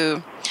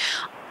to...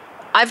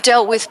 I've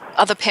dealt with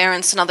other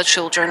parents and other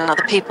children and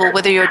other people,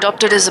 whether you're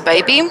adopted as a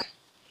baby,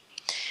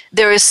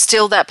 there is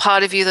still that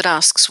part of you that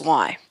asks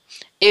why.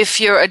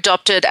 If you're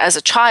adopted as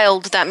a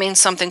child, that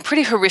means something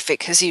pretty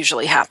horrific has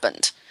usually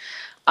happened.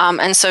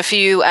 And so for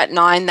you at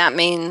 9, that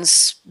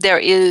means there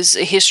is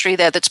a history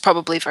there that's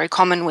probably very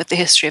common with the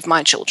history of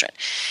my children.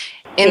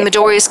 In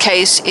Midori's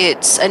case,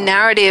 it's a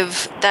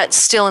narrative that's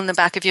still in the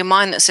back of your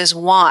mind that says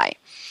why.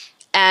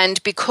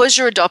 And because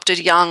you're adopted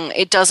young,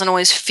 it doesn't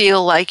always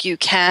feel like you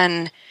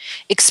can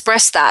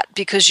express that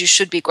because you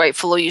should be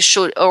grateful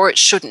or it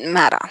shouldn't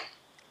matter.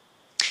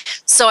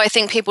 So I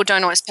think people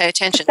don't always pay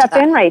attention to that.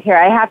 Step in right here.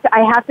 I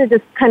have to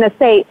just kind of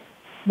say,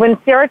 when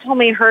Sara told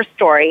me her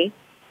story,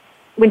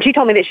 when she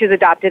told me that she was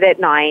adopted at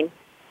 9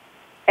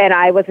 and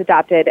I was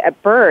adopted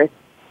at birth,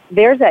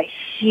 there's a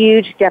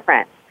huge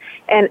difference.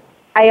 And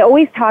I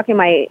always talk in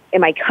my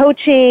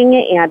coaching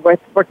and with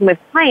working with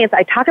clients,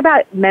 I talk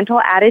about mental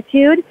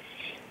attitude.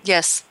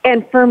 Yes.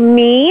 And for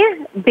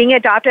me, being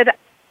adopted,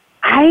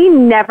 I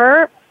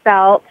never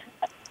felt,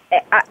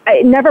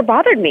 it never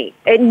bothered me.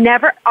 It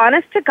never,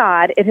 honest to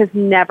God, it has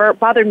never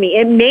bothered me.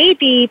 It may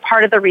be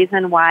part of the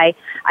reason why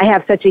I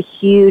have such a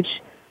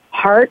huge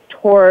heart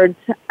towards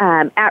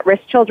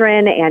at-risk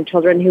children and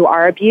children who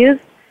are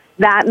abused.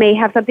 That may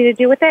have something to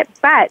do with it,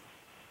 but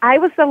I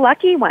was the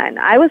lucky one.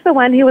 I was the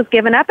one who was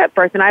given up at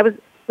birth, and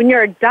when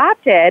you're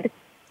adopted,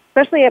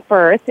 especially at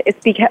birth,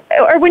 it's because,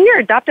 or when you're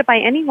adopted by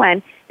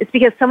anyone, it's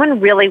because someone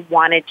really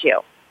wanted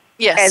you.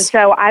 Yes. And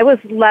so I was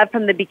loved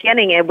from the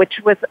beginning, which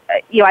was,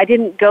 I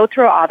didn't go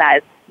through all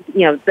that.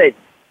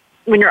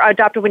 When you're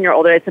adopted when you're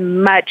older, it's a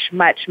much,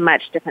 much,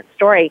 much different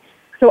story.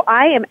 So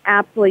I am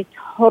absolutely,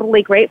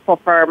 totally grateful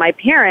for my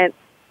parents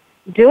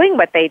doing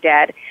what they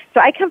did. So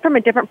I come from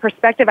a different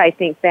perspective, I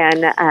think,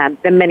 than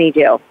many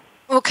do.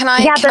 Well, can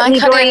I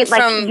cut in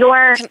from...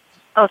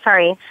 Oh,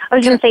 sorry. I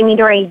was going to say,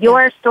 Midori,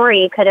 your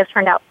story could have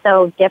turned out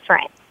so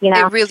different, you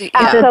know? It really,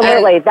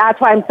 absolutely.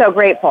 That's why I'm so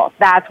grateful.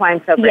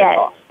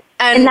 Yes.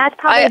 And that's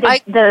probably I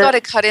got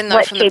to cut in though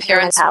what from the shaped your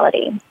parents.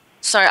 mentality.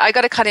 Sorry, I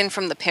got to cut in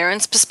from the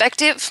parents'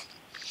 perspective.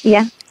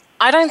 Yeah.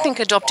 I don't think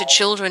adopted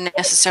children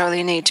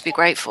necessarily need to be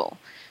grateful.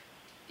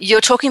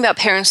 You're talking about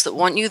parents that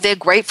want you; they're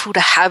grateful to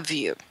have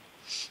you.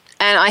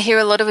 And I hear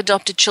a lot of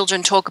adopted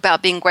children talk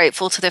about being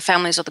grateful to their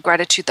families or the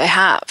gratitude they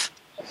have.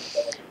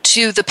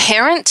 To the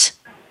parent,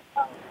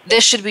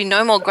 there should be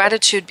no more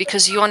gratitude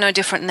because you are no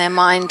different in their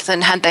mind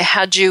than had they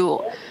had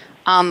you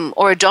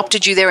or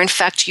adopted you. They're in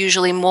fact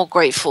usually more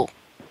grateful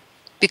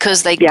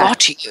because they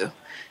got you.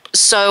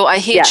 So I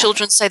hear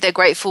children say they're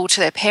grateful to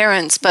their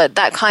parents, but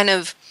that kind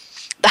of,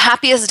 the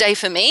happiest day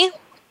for me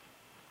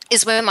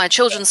is when my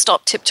children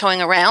stopped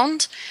tiptoeing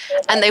around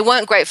and they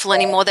weren't grateful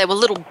anymore. They were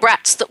little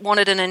brats that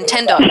wanted a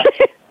Nintendo.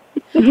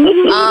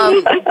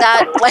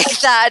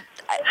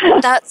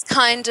 That's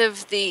kind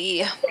of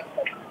the...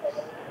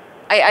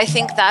 I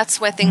think that's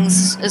where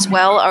things as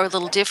well are a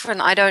little different.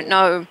 I don't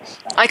know.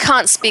 I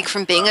can't speak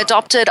from being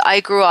adopted.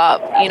 I grew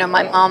up,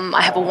 my mum,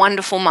 I have a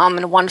wonderful mum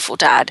and a wonderful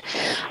dad.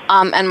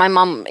 And my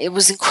mum, it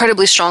was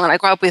incredibly strong. And I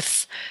grew up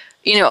with,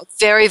 a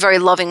very, very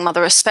loving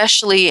mother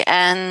especially.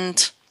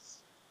 And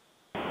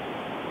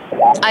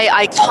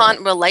I can't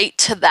relate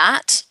to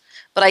that,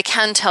 but I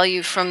can tell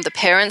you from the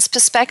parents'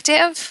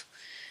 perspective,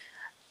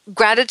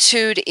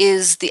 gratitude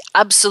is the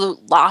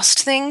absolute last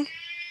thing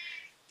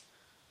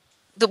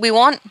that we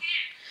want.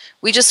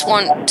 We just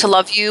want to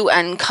love you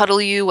and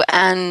cuddle you,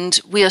 and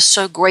we are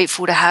so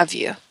grateful to have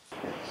you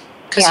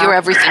because you're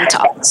everything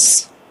to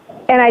us.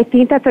 And I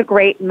think that's a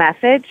great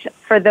message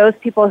for those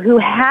people who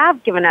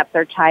have given up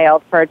their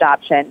child for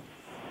adoption.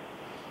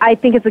 I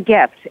think it's a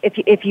gift.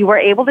 If you were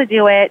able to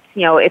do it,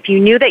 if you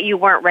knew that you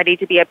weren't ready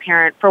to be a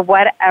parent for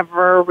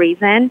whatever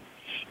reason,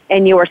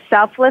 and you were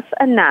selfless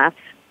enough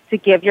to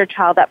give your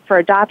child up for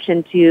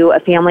adoption to a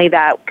family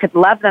that could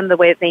love them the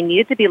way that they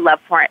needed to be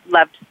loved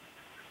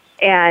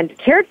and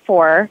cared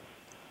for,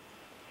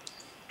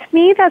 to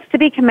me, that's to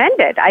be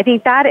commended. I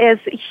think that is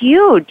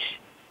huge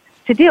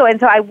to do. And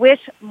so I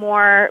wish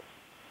more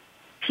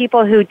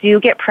people who do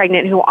get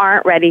pregnant, who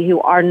aren't ready,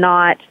 who are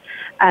not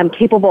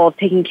capable of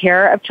taking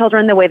care of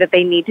children the way that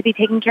they need to be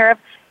taken care of,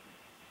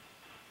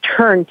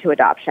 turn to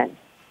adoption.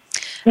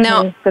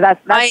 Now, so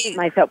that's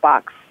my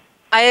soapbox.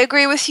 I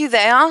agree with you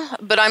there,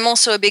 but I'm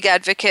also a big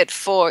advocate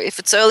for if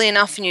it's early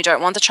enough and you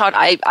don't want the child,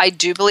 I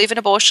do believe in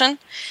abortion.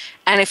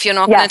 And if you're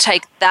not going to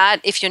take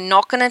that, if you're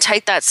not going to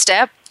take that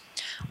step,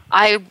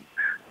 I'm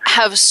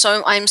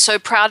so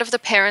proud of the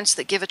parents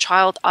that give a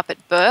child up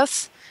at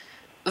birth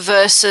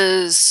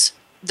versus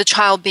the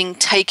child being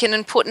taken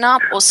and put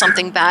up or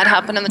something bad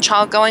happen and the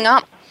child going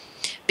up,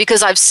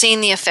 because I've seen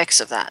the effects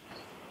of that.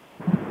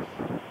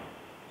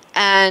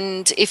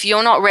 And if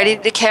you're not ready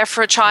to care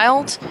for a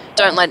child,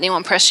 don't let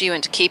anyone pressure you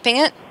into keeping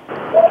it.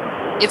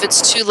 If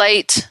it's too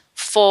late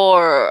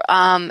for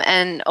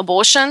an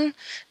abortion,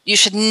 you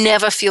should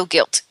never feel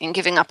guilt in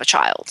giving up a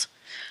child.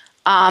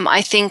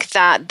 I think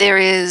that there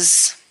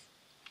is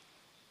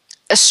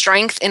a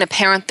strength in a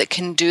parent that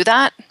can do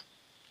that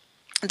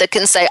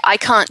can say, I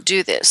can't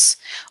do this,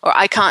 or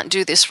I can't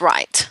do this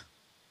right.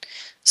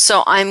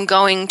 So I'm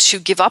going to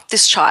give up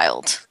this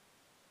child.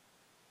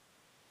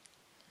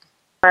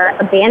 Or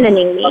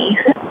abandoning me,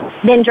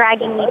 then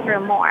dragging me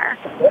through more.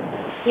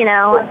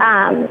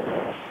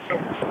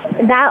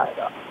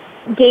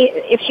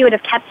 If she would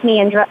have kept me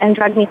and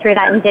drugged me through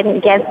that and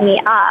didn't give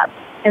me up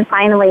and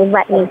finally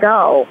let me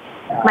go,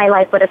 my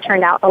life would have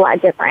turned out a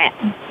lot different.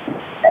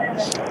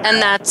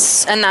 And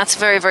that's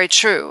very, very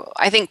true.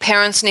 I think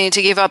parents need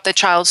to give up their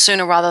child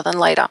sooner rather than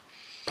later.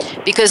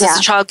 Because as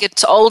the child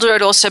gets older,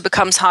 it also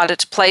becomes harder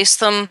to place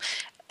them.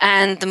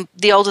 And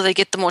the older they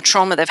get, the more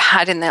trauma they've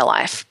had in their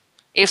life.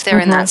 If they're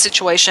in that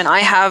situation.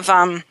 I have,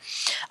 I'm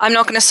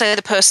not going to say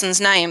the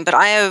person's name, but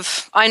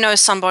I know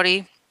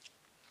somebody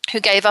who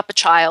gave up a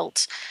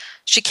child.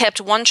 She kept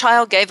one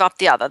child, gave up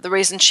the other. The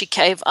reason she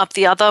gave up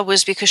the other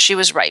was because she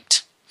was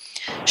raped.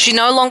 She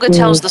no longer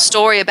tells the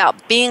story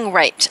about being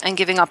raped and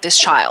giving up this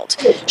child.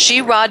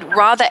 She would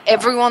rather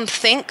everyone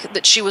think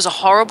that she was a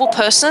horrible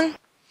person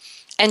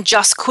and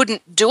just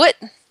couldn't do it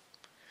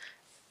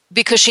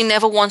because she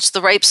never wants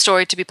the rape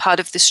story to be part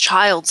of this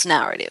child's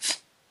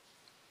narrative.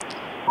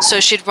 So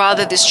she'd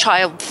rather this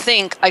child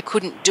think I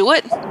couldn't do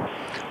it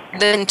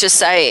than to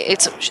say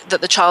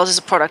that the child is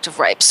a product of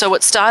rape. So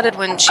it started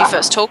when she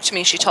first talked to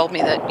me. She told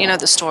me that,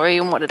 the story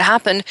and what had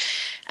happened.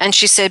 And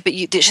she said, but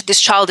this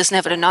child is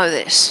never to know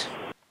this.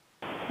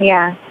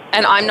 Yeah.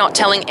 And I'm not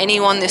telling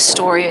anyone this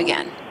story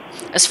again.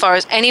 As far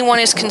as anyone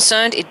is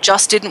concerned, it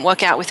just didn't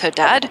work out with her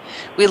dad.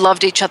 We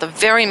loved each other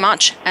very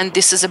much, and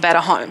this is a better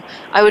home.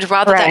 I would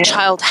rather that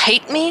child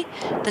hate me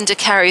than to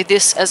carry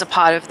this as a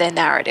part of their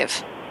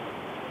narrative.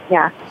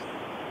 Yeah.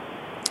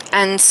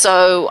 And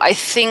so I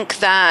think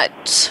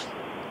that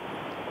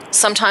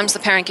sometimes the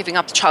parent giving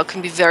up the child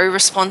can be very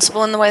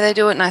responsible in the way they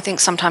do it, and I think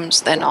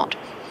sometimes they're not.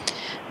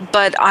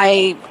 But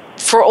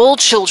for all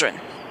children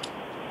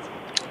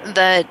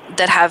that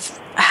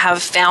have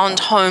have found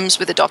homes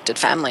with adopted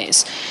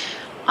families.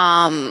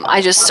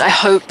 I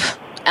hope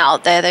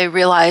out there they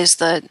realize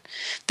that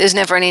there's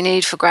never any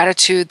need for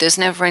gratitude. There's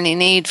never any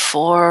need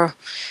for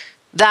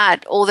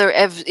that. All there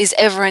is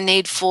ever a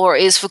need for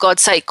is, for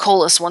God's sake,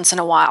 call us once in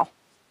a while.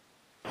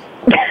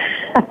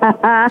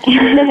 That's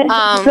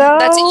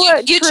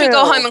it. You two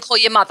go home and call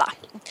your mother.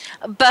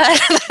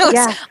 But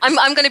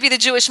I'm going to be the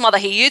Jewish mother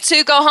here. You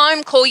two go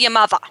home, call your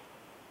mother.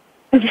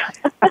 So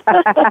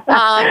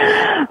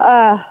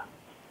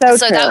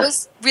that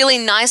was really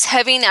nice,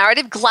 heavy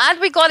narrative. Glad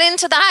we got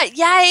into that.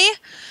 Yay.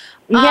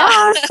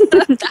 Yeah.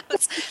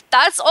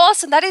 That's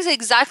awesome. That is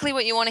exactly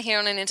what you want to hear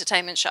on an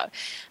entertainment show.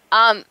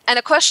 And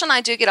a question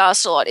I do get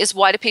asked a lot is,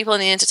 why do people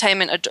in the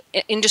entertainment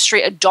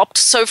industry adopt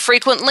so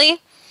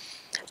frequently?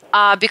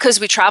 Because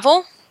we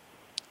travel,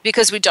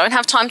 because we don't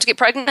have time to get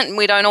pregnant, and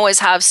we don't always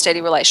have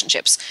steady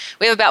relationships.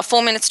 We have about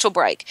 4 minutes to a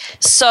break.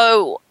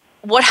 So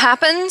what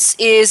happens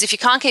is, if you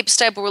can't keep a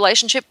stable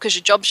relationship because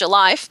your job's your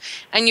life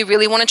and you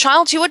really want a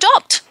child, you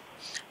adopt.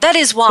 That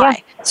is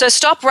why. Yeah. So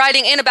stop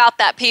writing in about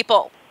that,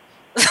 people.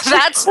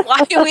 That's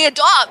why we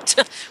adopt.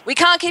 We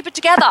can't keep it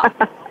together.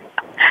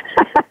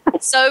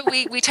 So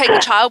we take a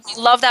child,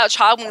 we love that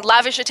child, we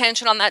lavish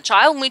attention on that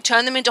child, and we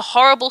turn them into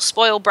horrible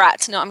spoiled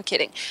brats. No, I'm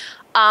kidding.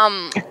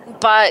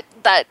 But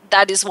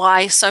that is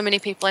why so many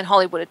people in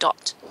Hollywood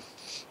adopt,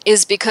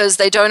 is because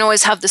they don't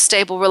always have the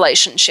stable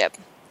relationship,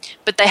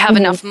 but they have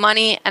enough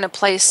money and a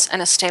place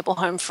and a stable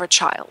home for a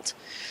child.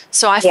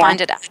 So I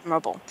find it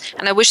admirable.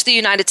 And I wish the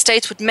United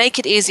States would make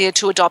it easier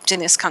to adopt in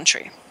this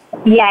country.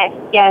 Yes,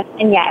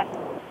 and yes.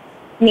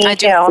 Me I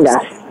too.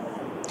 Yes.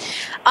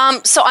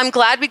 So I'm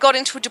glad we got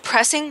into a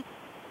depressing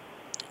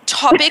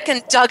topic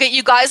and dug at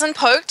you guys and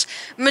poked.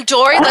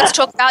 Midori, let's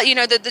talk about,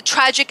 the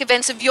tragic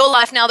events of your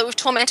life now that we've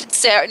tormented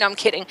Sarah. No, I'm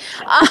kidding.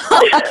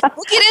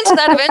 We'll get into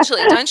that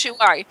eventually, don't you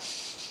worry.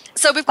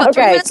 So we've got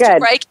 3 minutes to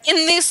break.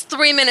 In these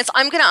 3 minutes,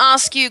 I'm going to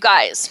ask you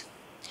guys,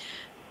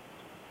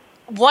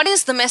 what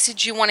is the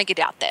message you want to get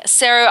out there?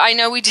 Sarah, I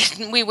know we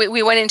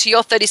went into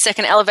your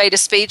 30-second elevator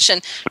speech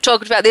and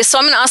talked about this, so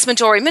I'm going to ask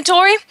Midori.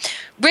 Midori,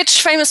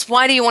 rich, famous,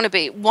 why do you want to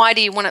be? Why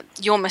do you want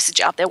your message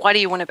out there? Why do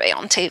you want to be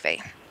on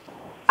TV?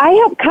 I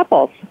help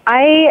couples.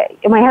 My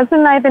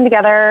husband and I have been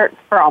together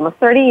for almost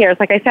 30 years,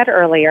 like I said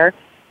earlier,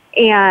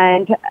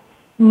 and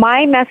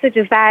my message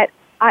is that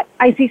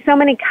I see so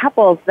many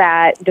couples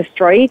that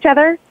destroy each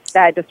other,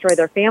 that destroy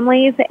their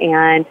families,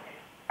 and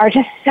are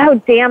just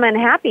so damn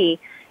unhappy.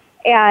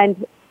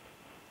 And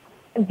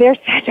there's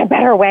such a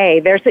better way.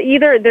 There's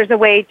a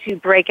way to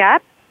break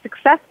up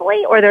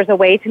successfully, or there's a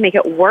way to make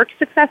it work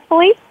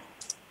successfully.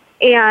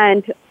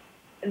 And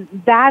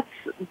that's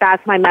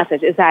my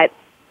message, is that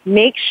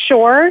make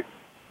sure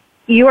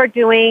you are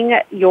doing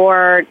that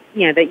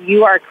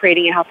you are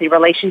creating a healthy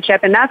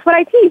relationship. And that's what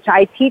I teach.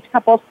 I teach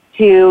couples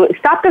to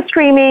stop the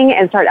screaming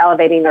and start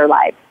elevating their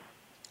lives.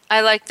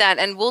 I like that,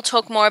 and we'll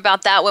talk more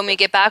about that when we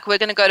get back. We're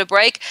going to go to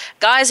break.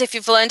 Guys, if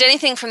you've learned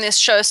anything from this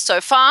show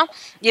so far,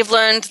 you've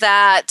learned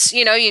that,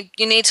 you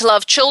need to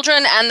love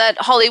children, and that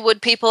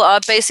Hollywood people are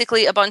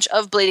basically a bunch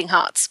of bleeding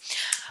hearts.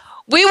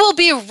 We will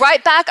be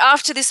right back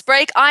after this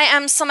break. I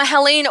am Summer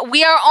Helene.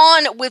 We are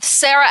on with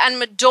Sara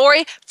and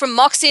Midori from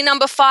Moxie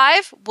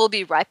No.5. We'll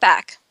be right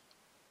back.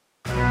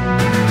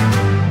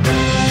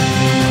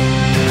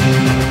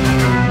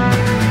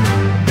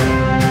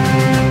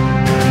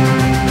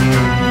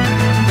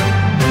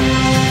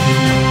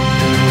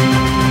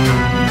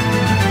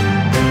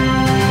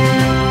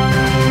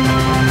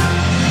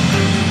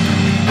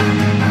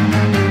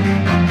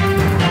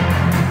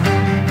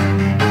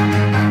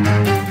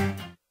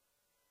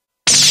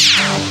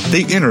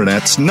 The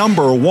Internet's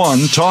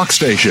 #1 talk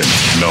station.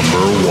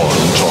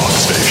 #1 talk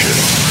station.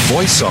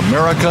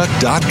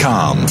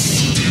 VoiceAmerica.com.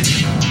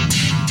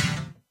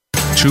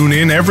 Tune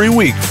in every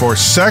week for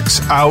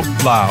Sex Out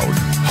Loud.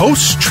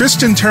 Host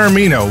Tristan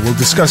Taormino will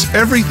discuss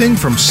everything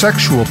from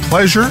sexual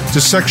pleasure to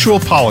sexual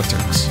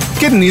politics.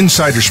 Get an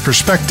insider's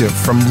perspective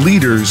from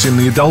leaders in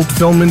the adult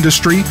film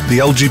industry, the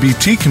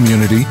LGBT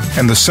community,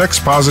 and the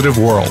sex-positive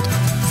world.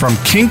 From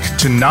kink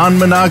to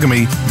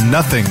non-monogamy,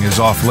 nothing is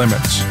off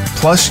limits.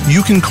 Plus,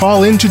 you can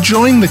call in to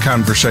join the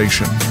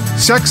conversation.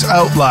 Sex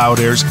Out Loud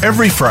airs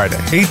every Friday,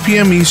 8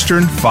 p.m.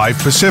 Eastern, 5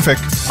 Pacific,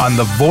 on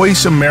the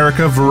Voice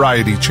America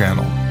Variety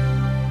Channel.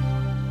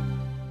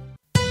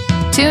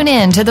 Tune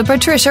in to The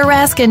Patricia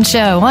Raskin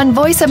Show on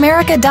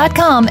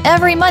VoiceAmerica.com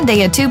every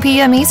Monday at 2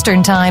 p.m.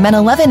 Eastern Time and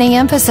 11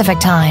 a.m. Pacific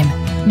Time.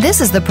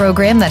 This is the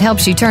program that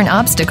helps you turn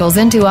obstacles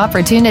into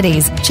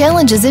opportunities,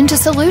 challenges into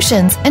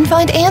solutions, and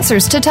find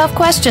answers to tough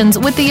questions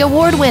with the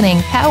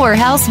award-winning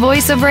powerhouse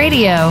voice of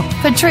radio,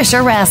 Patricia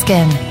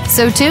Raskin.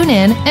 So tune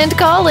in and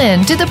call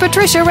in to The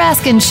Patricia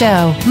Raskin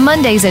Show,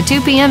 Mondays at 2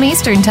 p.m.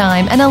 Eastern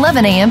Time and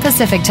 11 a.m.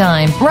 Pacific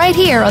Time, right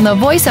here on the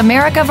Voice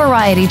America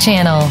Variety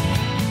Channel.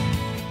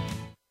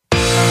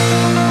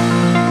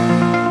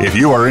 If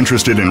you are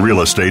interested in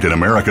real estate in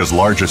America's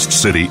largest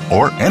city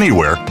or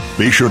anywhere,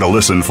 be sure to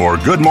listen for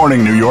Good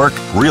Morning New York,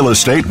 Real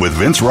Estate with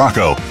Vince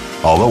Rocco.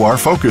 Although our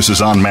focus is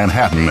on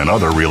Manhattan and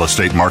other real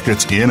estate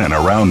markets in and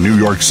around New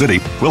York City,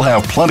 we'll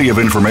have plenty of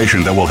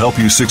information that will help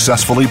you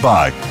successfully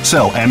buy,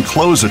 sell, and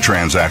close a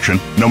transaction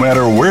no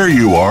matter where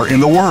you are in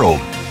the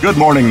world. Good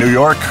Morning New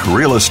York,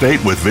 Real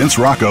Estate with Vince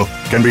Rocco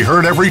can be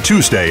heard every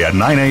Tuesday at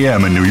 9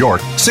 a.m. in New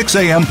York, 6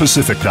 a.m.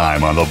 Pacific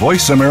Time on the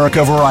Voice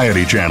America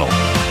Variety Channel.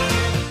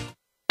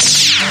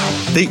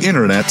 The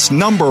Internet's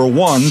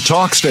 #1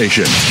 talk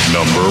station.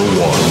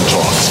 #1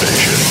 talk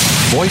station.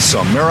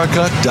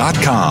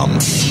 VoiceAmerica.com.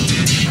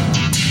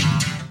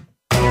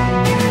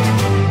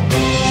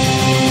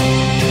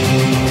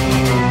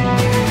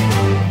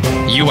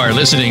 You are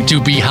listening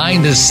to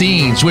Behind the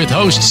Scenes with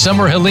host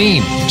Summer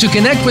Helene. To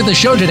connect with the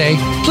show today,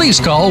 please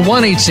call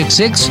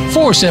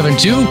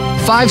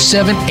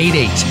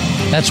 1-866-472-5788.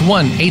 That's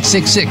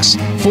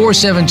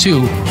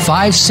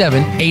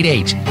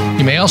 1-866-472-5788.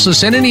 You may also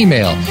send an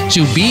email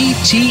to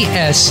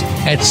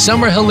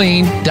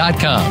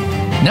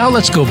bts@summerhelene.com. Now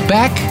let's go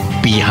back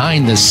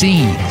behind the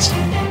scenes.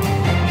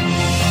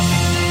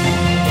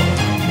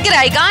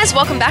 G'day guys,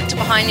 welcome back to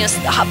Behind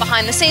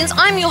the Scenes.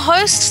 I'm your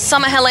host,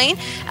 Summer Helene,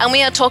 and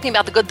we are talking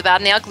about the good, the bad,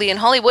 and the ugly in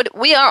Hollywood.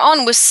 We are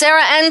on with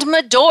Sara and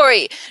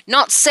Midori,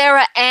 not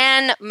Sara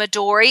and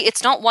Midori.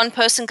 It's not one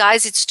person,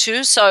 guys, it's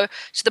two. So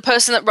to the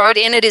person that wrote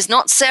in, it is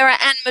not Sara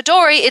and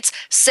Midori, it's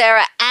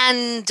Sara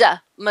and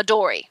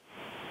Midori.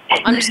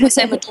 I'm just going to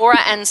say Medora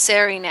and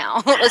Sari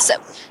now.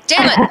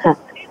 Damn it.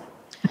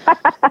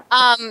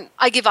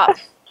 I give up.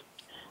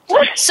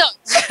 So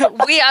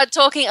we are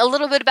talking a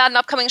little bit about an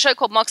upcoming show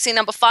called Moxie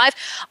No.5.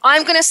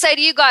 I'm going to say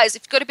to you guys,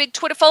 if you've got a big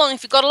Twitter following,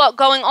 if you've got a lot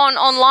going on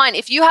online,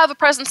 if you have a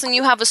presence and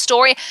you have a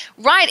story,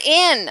 write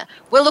in.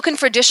 We're looking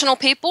for additional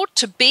people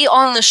to be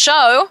on the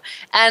show,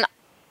 and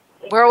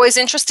we're always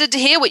interested to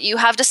hear what you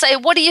have to say.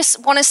 What do you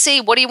want to see?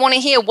 What do you want to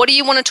hear? What do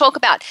you want to talk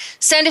about?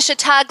 Send us your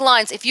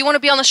taglines. If you want to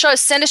be on the show,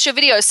 send us your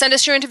videos, send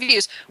us your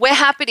interviews. We're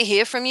happy to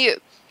hear from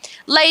you.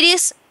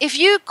 Ladies, if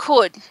you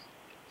could,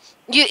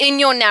 in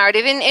your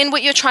narrative, in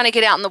what you're trying to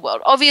get out in the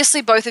world,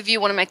 obviously both of you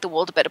want to make the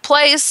world a better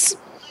place,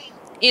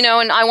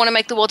 and I want to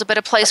make the world a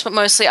better place, but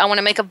mostly I want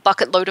to make a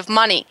bucket load of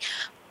money.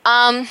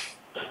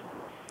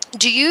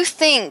 Do you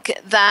think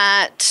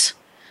that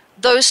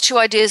those two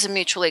ideas are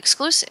mutually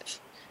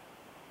exclusive?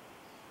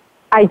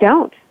 I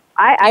don't.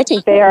 I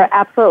think they are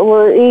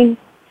absolutely,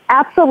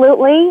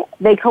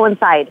 they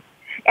coincide.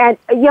 And,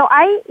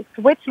 I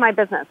switched my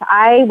business.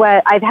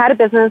 I've had a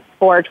business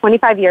for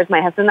 25 years.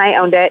 My husband and I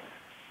owned it.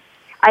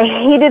 I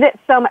hated it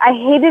so much. I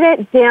hated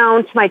it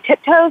down to my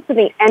tiptoes to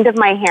the end of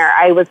my hair.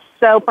 I was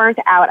so burnt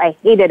out. I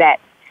hated it.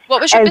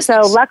 What was your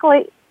business? So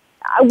luckily,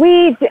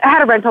 we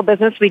had a rental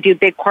business. We do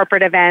big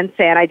corporate events,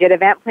 and I did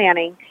event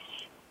planning.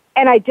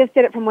 And I just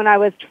did it from when I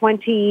was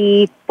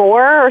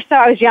 24 or so.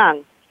 I was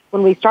young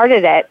when we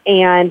started it,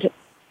 and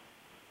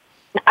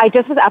I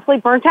just was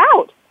absolutely burnt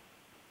out.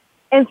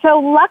 And so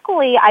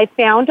luckily, I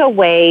found a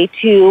way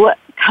to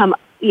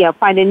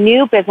find a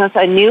new business,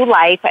 a new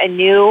life, a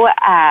new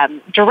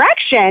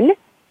direction,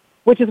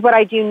 which is what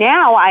I do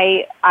now.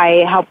 I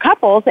help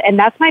couples, and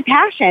that's my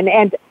passion.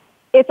 And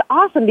it's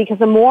awesome because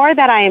the more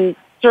that I'm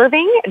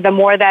serving, the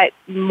more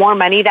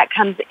money that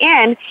comes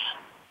in,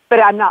 but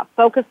I'm not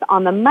focused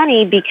on the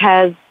money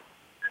because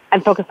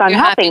I'm focused on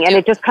helping, and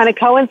it just kind of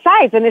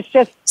coincides, and it's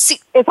awesome.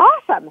 It's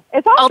awesome.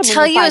 I'll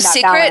tell you a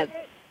secret. Balance.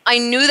 I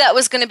knew that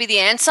was going to be the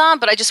answer,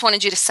 but I just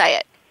wanted you to say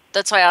it.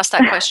 That's why I asked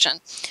that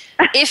question.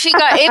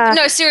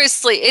 No,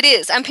 seriously, it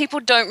is. And people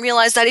don't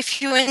realize that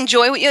if you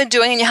enjoy what you're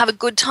doing and you have a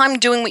good time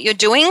doing what you're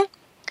doing,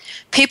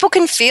 people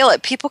can feel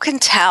it. People can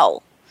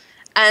tell.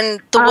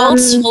 And the world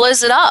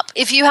swallows it up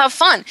if you have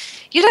fun.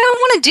 You don't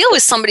want to deal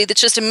with somebody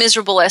that's just a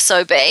miserable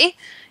SOB.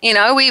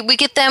 We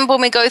get them when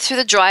we go through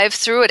the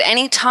drive-thru at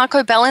any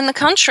Taco Bell in the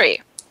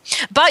country.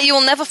 But you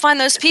will never find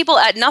those people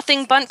at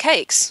Nothing Bundt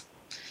Cakes.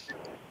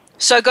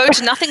 So go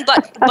to Nothing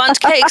But Bundt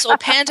Cakes or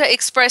Panda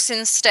Express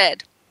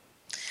instead.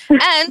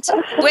 And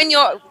when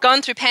you're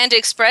going through Panda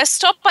Express,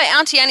 stop by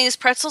Auntie Annie's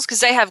Pretzels because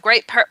they have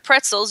great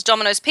pretzels.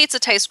 Domino's Pizza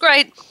tastes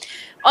great.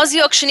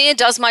 Aussie Auctioneer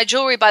does my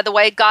jewelry, by the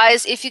way.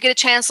 Guys, if you get a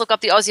chance, look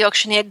up the Aussie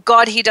Auctioneer.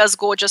 God, he does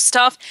gorgeous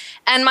stuff.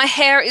 And my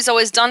hair is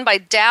always done by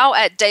Dow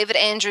at David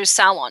Andrews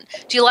Salon.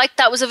 Do you like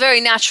that? Was a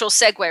very natural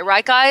segue,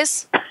 right,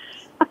 guys?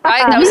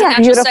 Right? That was a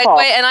natural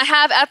segue. And I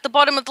have at the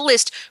bottom of the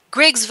list,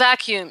 Griggs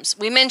Vacuums.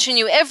 We mention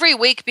you every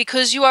week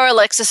because you are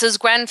Alexis's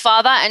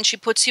grandfather and she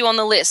puts you on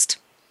the list.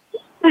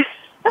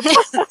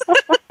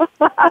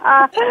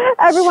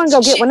 Everyone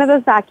go get one of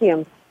those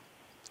vacuums.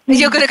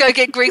 You're going to go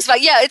get Griggs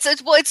vacuums. Yeah,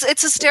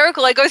 it's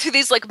hysterical. I go through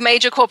these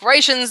major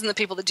corporations and the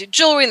people that do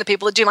jewelry and the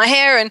people that do my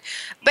hair, and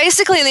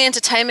basically in the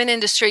entertainment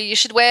industry, you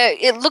should wear,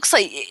 it looks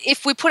like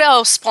if we put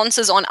our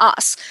sponsors on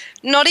us,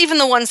 not even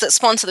the ones that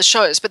sponsor the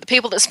shows, but the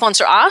people that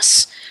sponsor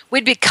us,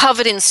 we'd be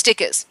covered in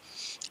stickers.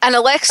 And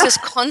Alexa's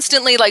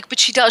constantly but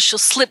she'll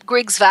slip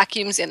Griggs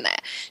vacuums in there.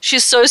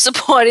 She's so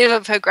supportive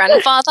of her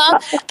grandfather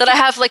that I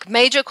have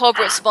major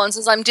corporate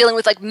sponsors. I'm dealing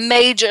with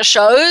major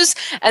shows,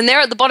 and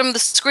there at the bottom of the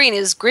screen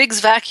is Griggs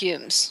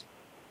vacuums.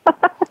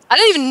 I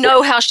don't even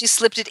know how she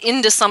slipped it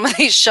into some of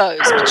these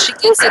shows, but she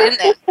gets it in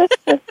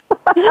there.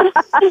 You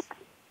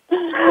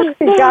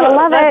gotta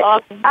love it.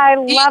 Awesome. I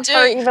love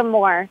her even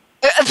more.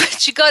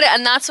 But you got it,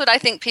 and that's what I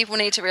think people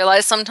need to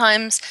realize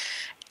sometimes.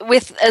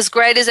 With as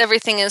great as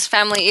everything is,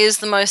 family is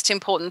the most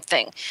important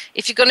thing.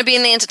 If you're going to be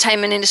in the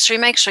entertainment industry,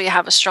 make sure you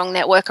have a strong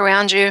network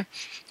around you.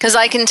 Because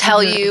I can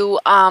tell you,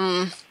 my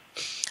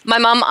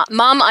mum,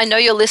 I know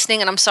you're listening,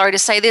 and I'm sorry to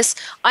say this.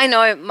 I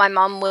know my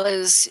mum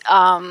was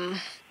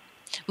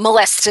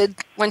molested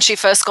when she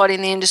first got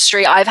in the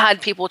industry. I've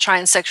had people try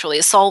and sexually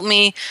assault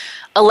me.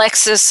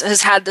 Alexis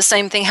has had the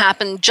same thing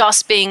happen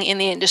just being in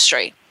the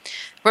industry.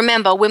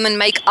 Remember, women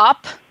make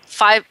up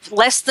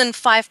less than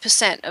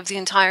 5% of the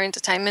entire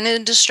entertainment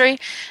industry,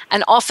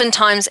 and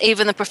oftentimes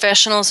even the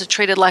professionals are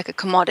treated like a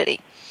commodity.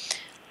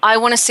 I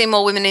want to see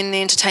more women in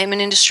the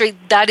entertainment industry.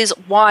 That is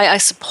why I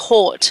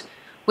support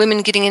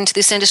women getting into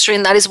this industry,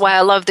 and that is why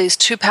I love these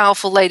two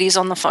powerful ladies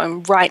on the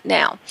phone right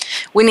now.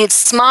 We need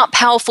smart,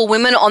 powerful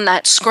women on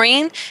that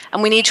screen,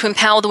 and we need to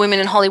empower the women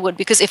in Hollywood,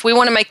 because if we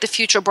want to make the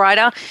future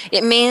brighter,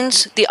 it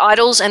means the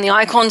idols and the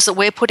icons that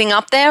we're putting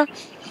up there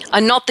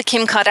are not the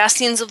Kim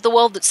Kardashians of the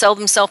world that sell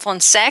themselves on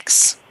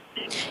sex.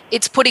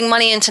 It's putting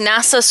money into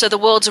NASA so the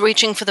world's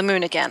reaching for the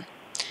moon again.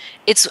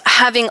 It's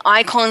having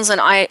icons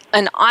and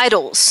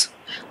idols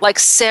like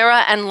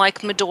Sara and like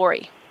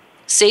Midori.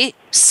 See?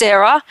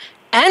 Sara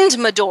and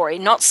Midori,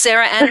 not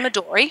Sara and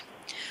Midori.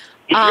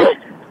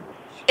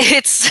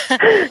 It's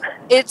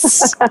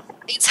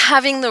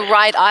having the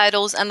right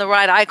idols and the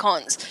right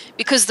icons,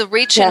 because the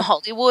reach in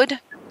Hollywood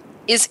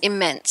is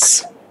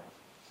immense.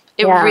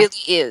 It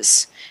really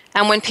is.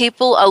 And when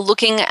people are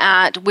looking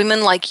at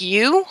women like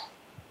you,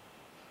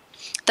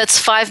 that's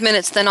 5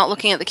 minutes they're not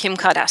looking at the Kim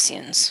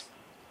Kardashians.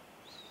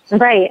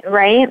 Right.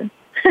 And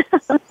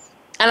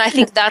I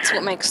think that's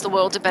what makes the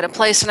world a better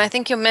place, and I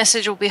think your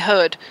message will be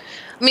heard.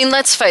 I mean,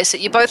 let's face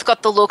it, you both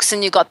got the looks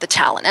and you got the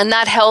talent, and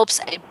that helps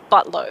a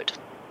buttload.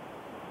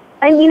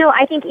 And,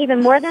 I think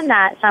even more than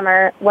that,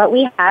 Summer, what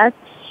we have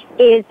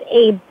is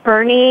a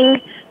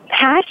burning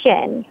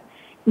passion.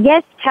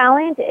 Yes,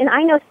 talent, and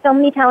I know so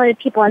many talented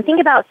people, and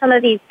think about some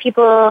of these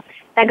people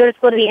that go to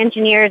school to be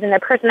engineers and their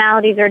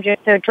personalities are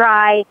just so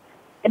dry,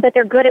 but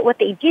they're good at what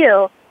they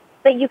do,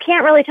 but you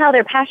can't really tell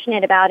they're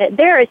passionate about it.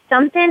 There is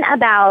something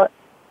about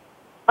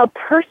a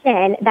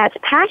person that's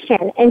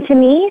passion, and to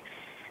me,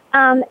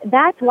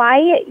 that's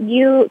why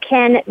you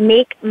can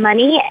make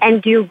money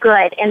and do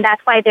good, and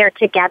that's why they're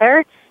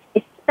together,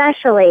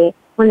 especially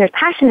when there's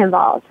passion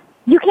involved.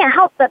 You can't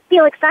help but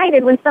feel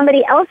excited when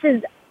somebody else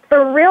is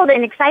thrilled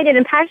and excited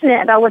and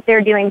passionate about what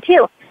they're doing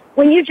too.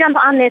 When you jump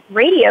on this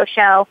radio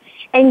show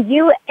and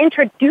you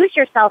introduce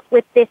yourself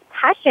with this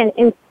passion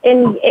and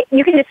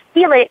you can just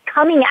feel it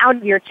coming out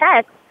of your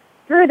chest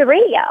through the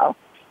radio,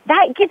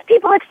 that gets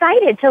people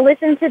excited to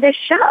listen to this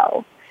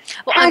show.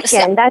 Well,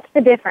 passion, that's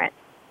the difference.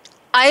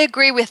 I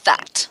agree with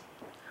that,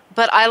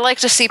 but I like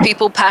to see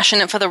people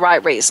passionate for the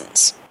right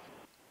reasons.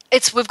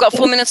 We've got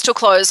 4 minutes to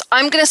close.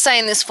 I'm going to say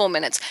in this 4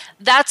 minutes,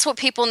 that's what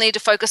people need to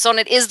focus on.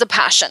 It is the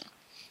passion.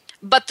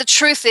 But the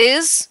truth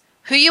is,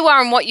 who you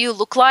are and what you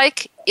look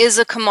like is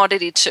a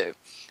commodity too.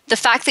 The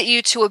fact that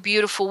you two are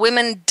beautiful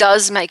women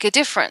does make a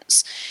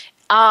difference.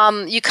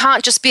 You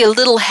can't just be a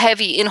little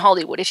heavy in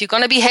Hollywood. If you're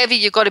going to be heavy,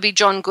 you've got to be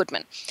John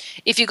Goodman.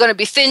 If you're going to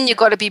be thin, you've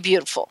got to be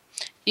beautiful.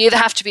 You either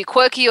have to be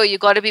quirky or you've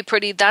got to be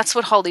pretty. That's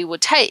what Hollywood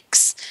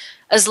takes.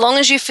 As long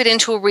as you fit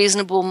into a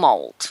reasonable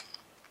mold.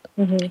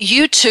 Mm-hmm.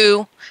 You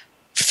two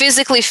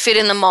physically fit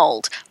in the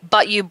mold,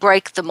 but you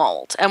break the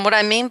mold. And what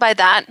I mean by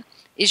that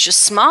is you're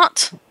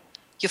smart,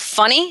 you're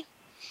funny,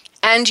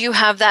 and you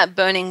have that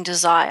burning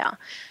desire.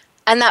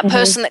 And that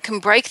person that can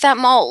break that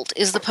mold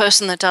is the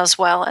person that does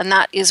well, and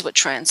that is what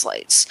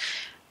translates.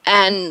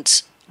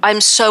 And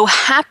I'm so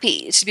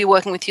happy to be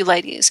working with you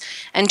ladies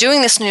and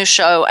doing this new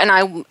show, and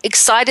I'm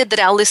excited that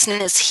our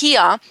listeners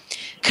here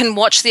can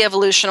watch the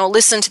evolution or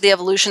listen to the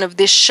evolution of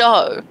this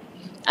show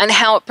and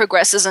how it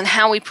progresses and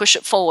how we push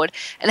it forward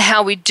and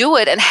how we do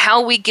it and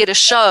how we get a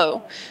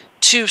show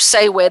to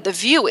say where the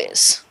view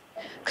is.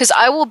 Because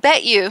I will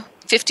bet you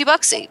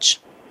 $50 each.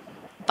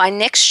 By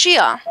next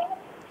year,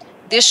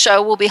 this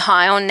show will be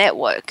high on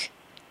network.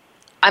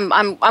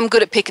 I'm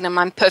good at picking them.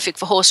 I'm perfect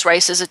for horse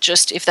races. It's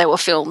just if they were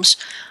films.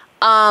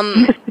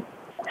 But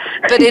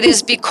it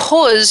is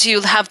because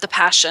you have the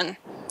passion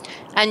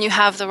and you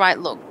have the right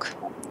look.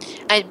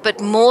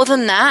 But more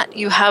than that,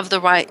 you have the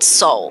right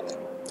soul.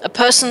 A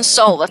person's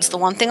soul, that's the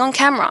one thing on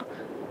camera.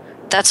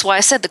 That's why I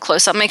said the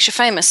close-up makes you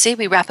famous. See,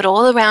 we wrap it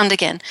all around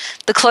again.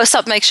 The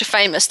close-up makes you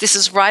famous. This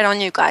is right on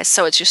you guys,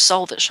 so it's your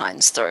soul that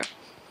shines through.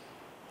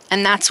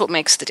 And that's what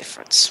makes the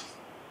difference.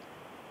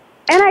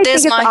 And I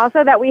think it's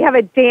also that we have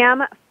a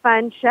damn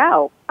fun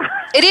show.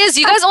 It is.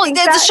 You guys,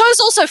 the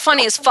show's also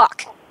funny as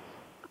fuck.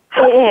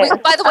 It is.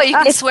 By the way, you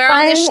can swear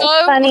on this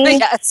show. Funny.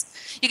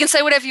 Yes. You can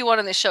say whatever you want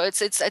on this show.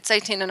 It's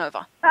 18 and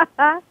over.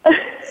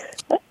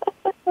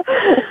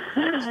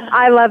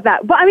 I love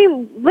that. Well, I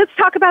mean, let's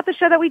talk about the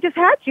show that we just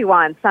had you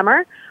on,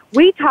 Summer.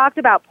 We talked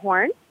about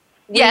porn.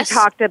 Yes. We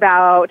talked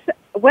about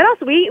what else?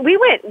 We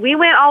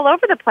went all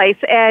over the place,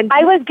 and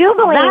I was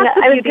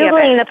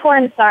googling the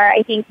porn star.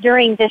 I think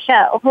during the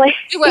show, we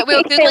were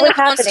googling the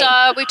porn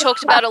star. We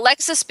talked about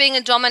Alexis being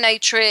a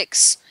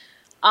dominatrix.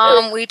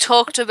 We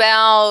talked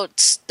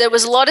about there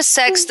was a lot of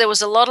sex, there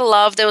was a lot of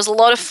love, there was a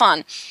lot of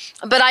fun.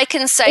 But I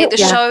can say the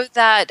show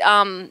that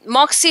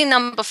Moxie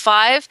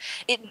No.5,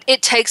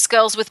 it takes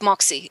girls with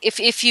Moxie.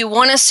 If you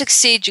want to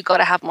succeed, you got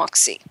to have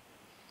Moxie.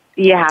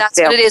 Yeah, that's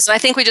what it is. I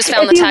think we just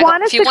found the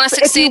tagline. If you want to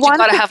succeed, you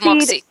got to have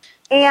Moxie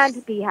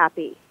and be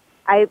happy.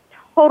 I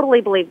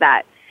totally believe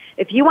that.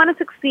 If you want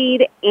to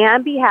succeed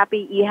and be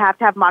happy, you have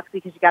to have Moxie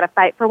because you got to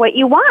fight for what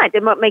you want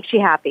and what makes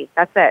you happy.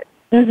 That's it.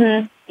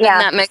 Mm-hmm. Yeah,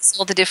 and that makes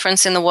all the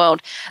difference in the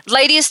world.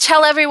 Ladies,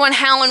 tell everyone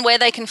how and where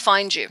they can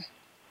find you.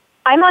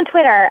 I'm on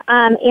Twitter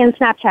and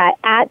Snapchat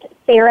at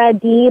Sara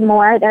D.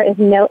 Moore. There is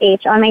no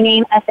H on my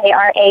name,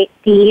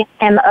 SARADMOORE.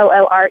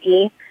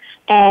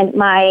 And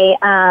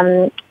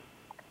my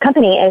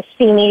company is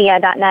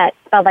cmedia.net,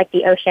 spelled like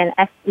the ocean,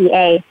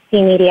 SEA,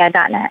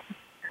 cmedia.net.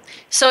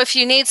 So if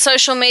you need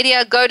social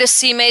media, go to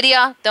C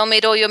Media. They'll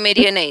meet all your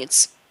media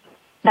needs.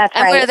 That's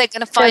right. And where are they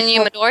going to find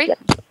you, Midori?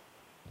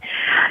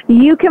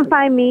 You can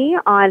find me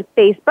on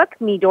Facebook,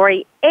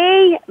 Midori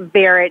A.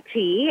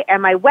 Verity,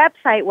 and my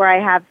website where I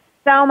have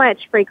so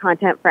much free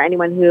content for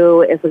anyone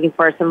who is looking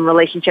for some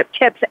relationship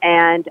tips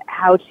and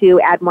how to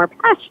add more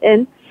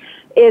passion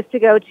is to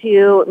go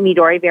to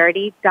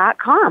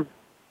MidoriVerity.com.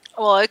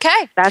 Well,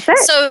 okay. That's it.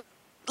 So,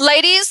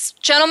 ladies,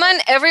 gentlemen,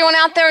 everyone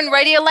out there in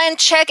Radioland,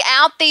 check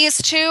out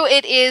these two.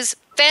 It is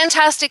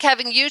fantastic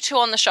having you two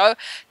on the show.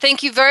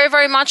 Thank you very,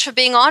 very much for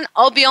being on.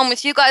 I'll be on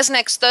with you guys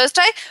next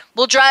Thursday.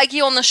 We'll drag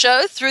you on the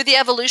show through the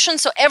evolution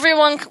so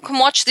everyone can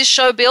watch this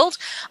show build.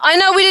 I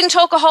know we didn't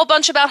talk a whole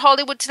bunch about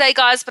Hollywood today,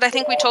 guys, but I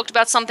think we talked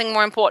about something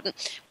more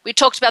important. We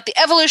talked about the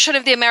evolution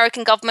of the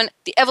American government,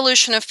 the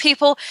evolution of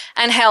people,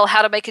 and hell,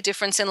 how to make a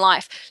difference in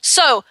life.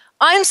 So,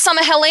 I'm Summer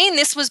Helene.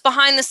 This was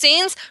Behind the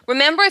Scenes.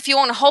 Remember, if you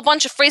want a whole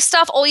bunch of free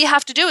stuff, all you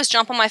have to do is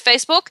jump on my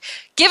Facebook,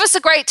 give us a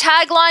great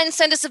tagline,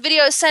 send us a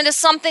video, send us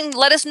something,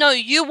 let us know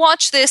you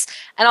watch this,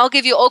 and I'll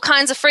give you all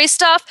kinds of free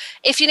stuff.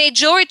 If you need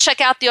jewelry,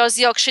 check out the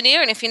Aussie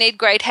Auctioneer, and if you need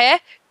great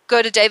hair,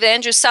 go to David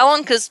Andrews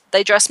Salon because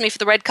they dressed me for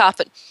the red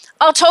carpet.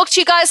 I'll talk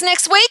to you guys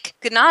next week.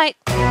 Good night.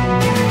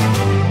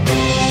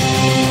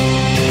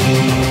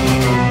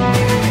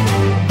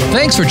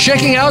 Thanks for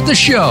checking out the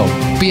show.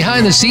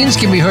 Behind the Scenes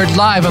can be heard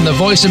live on the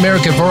Voice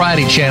America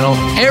Variety channel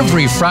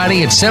every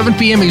Friday at 7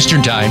 p.m.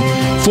 Eastern Time,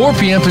 4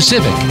 p.m.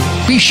 Pacific.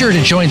 Be sure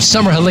to join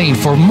Summer Helene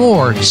for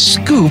more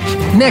Scoop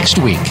next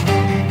week.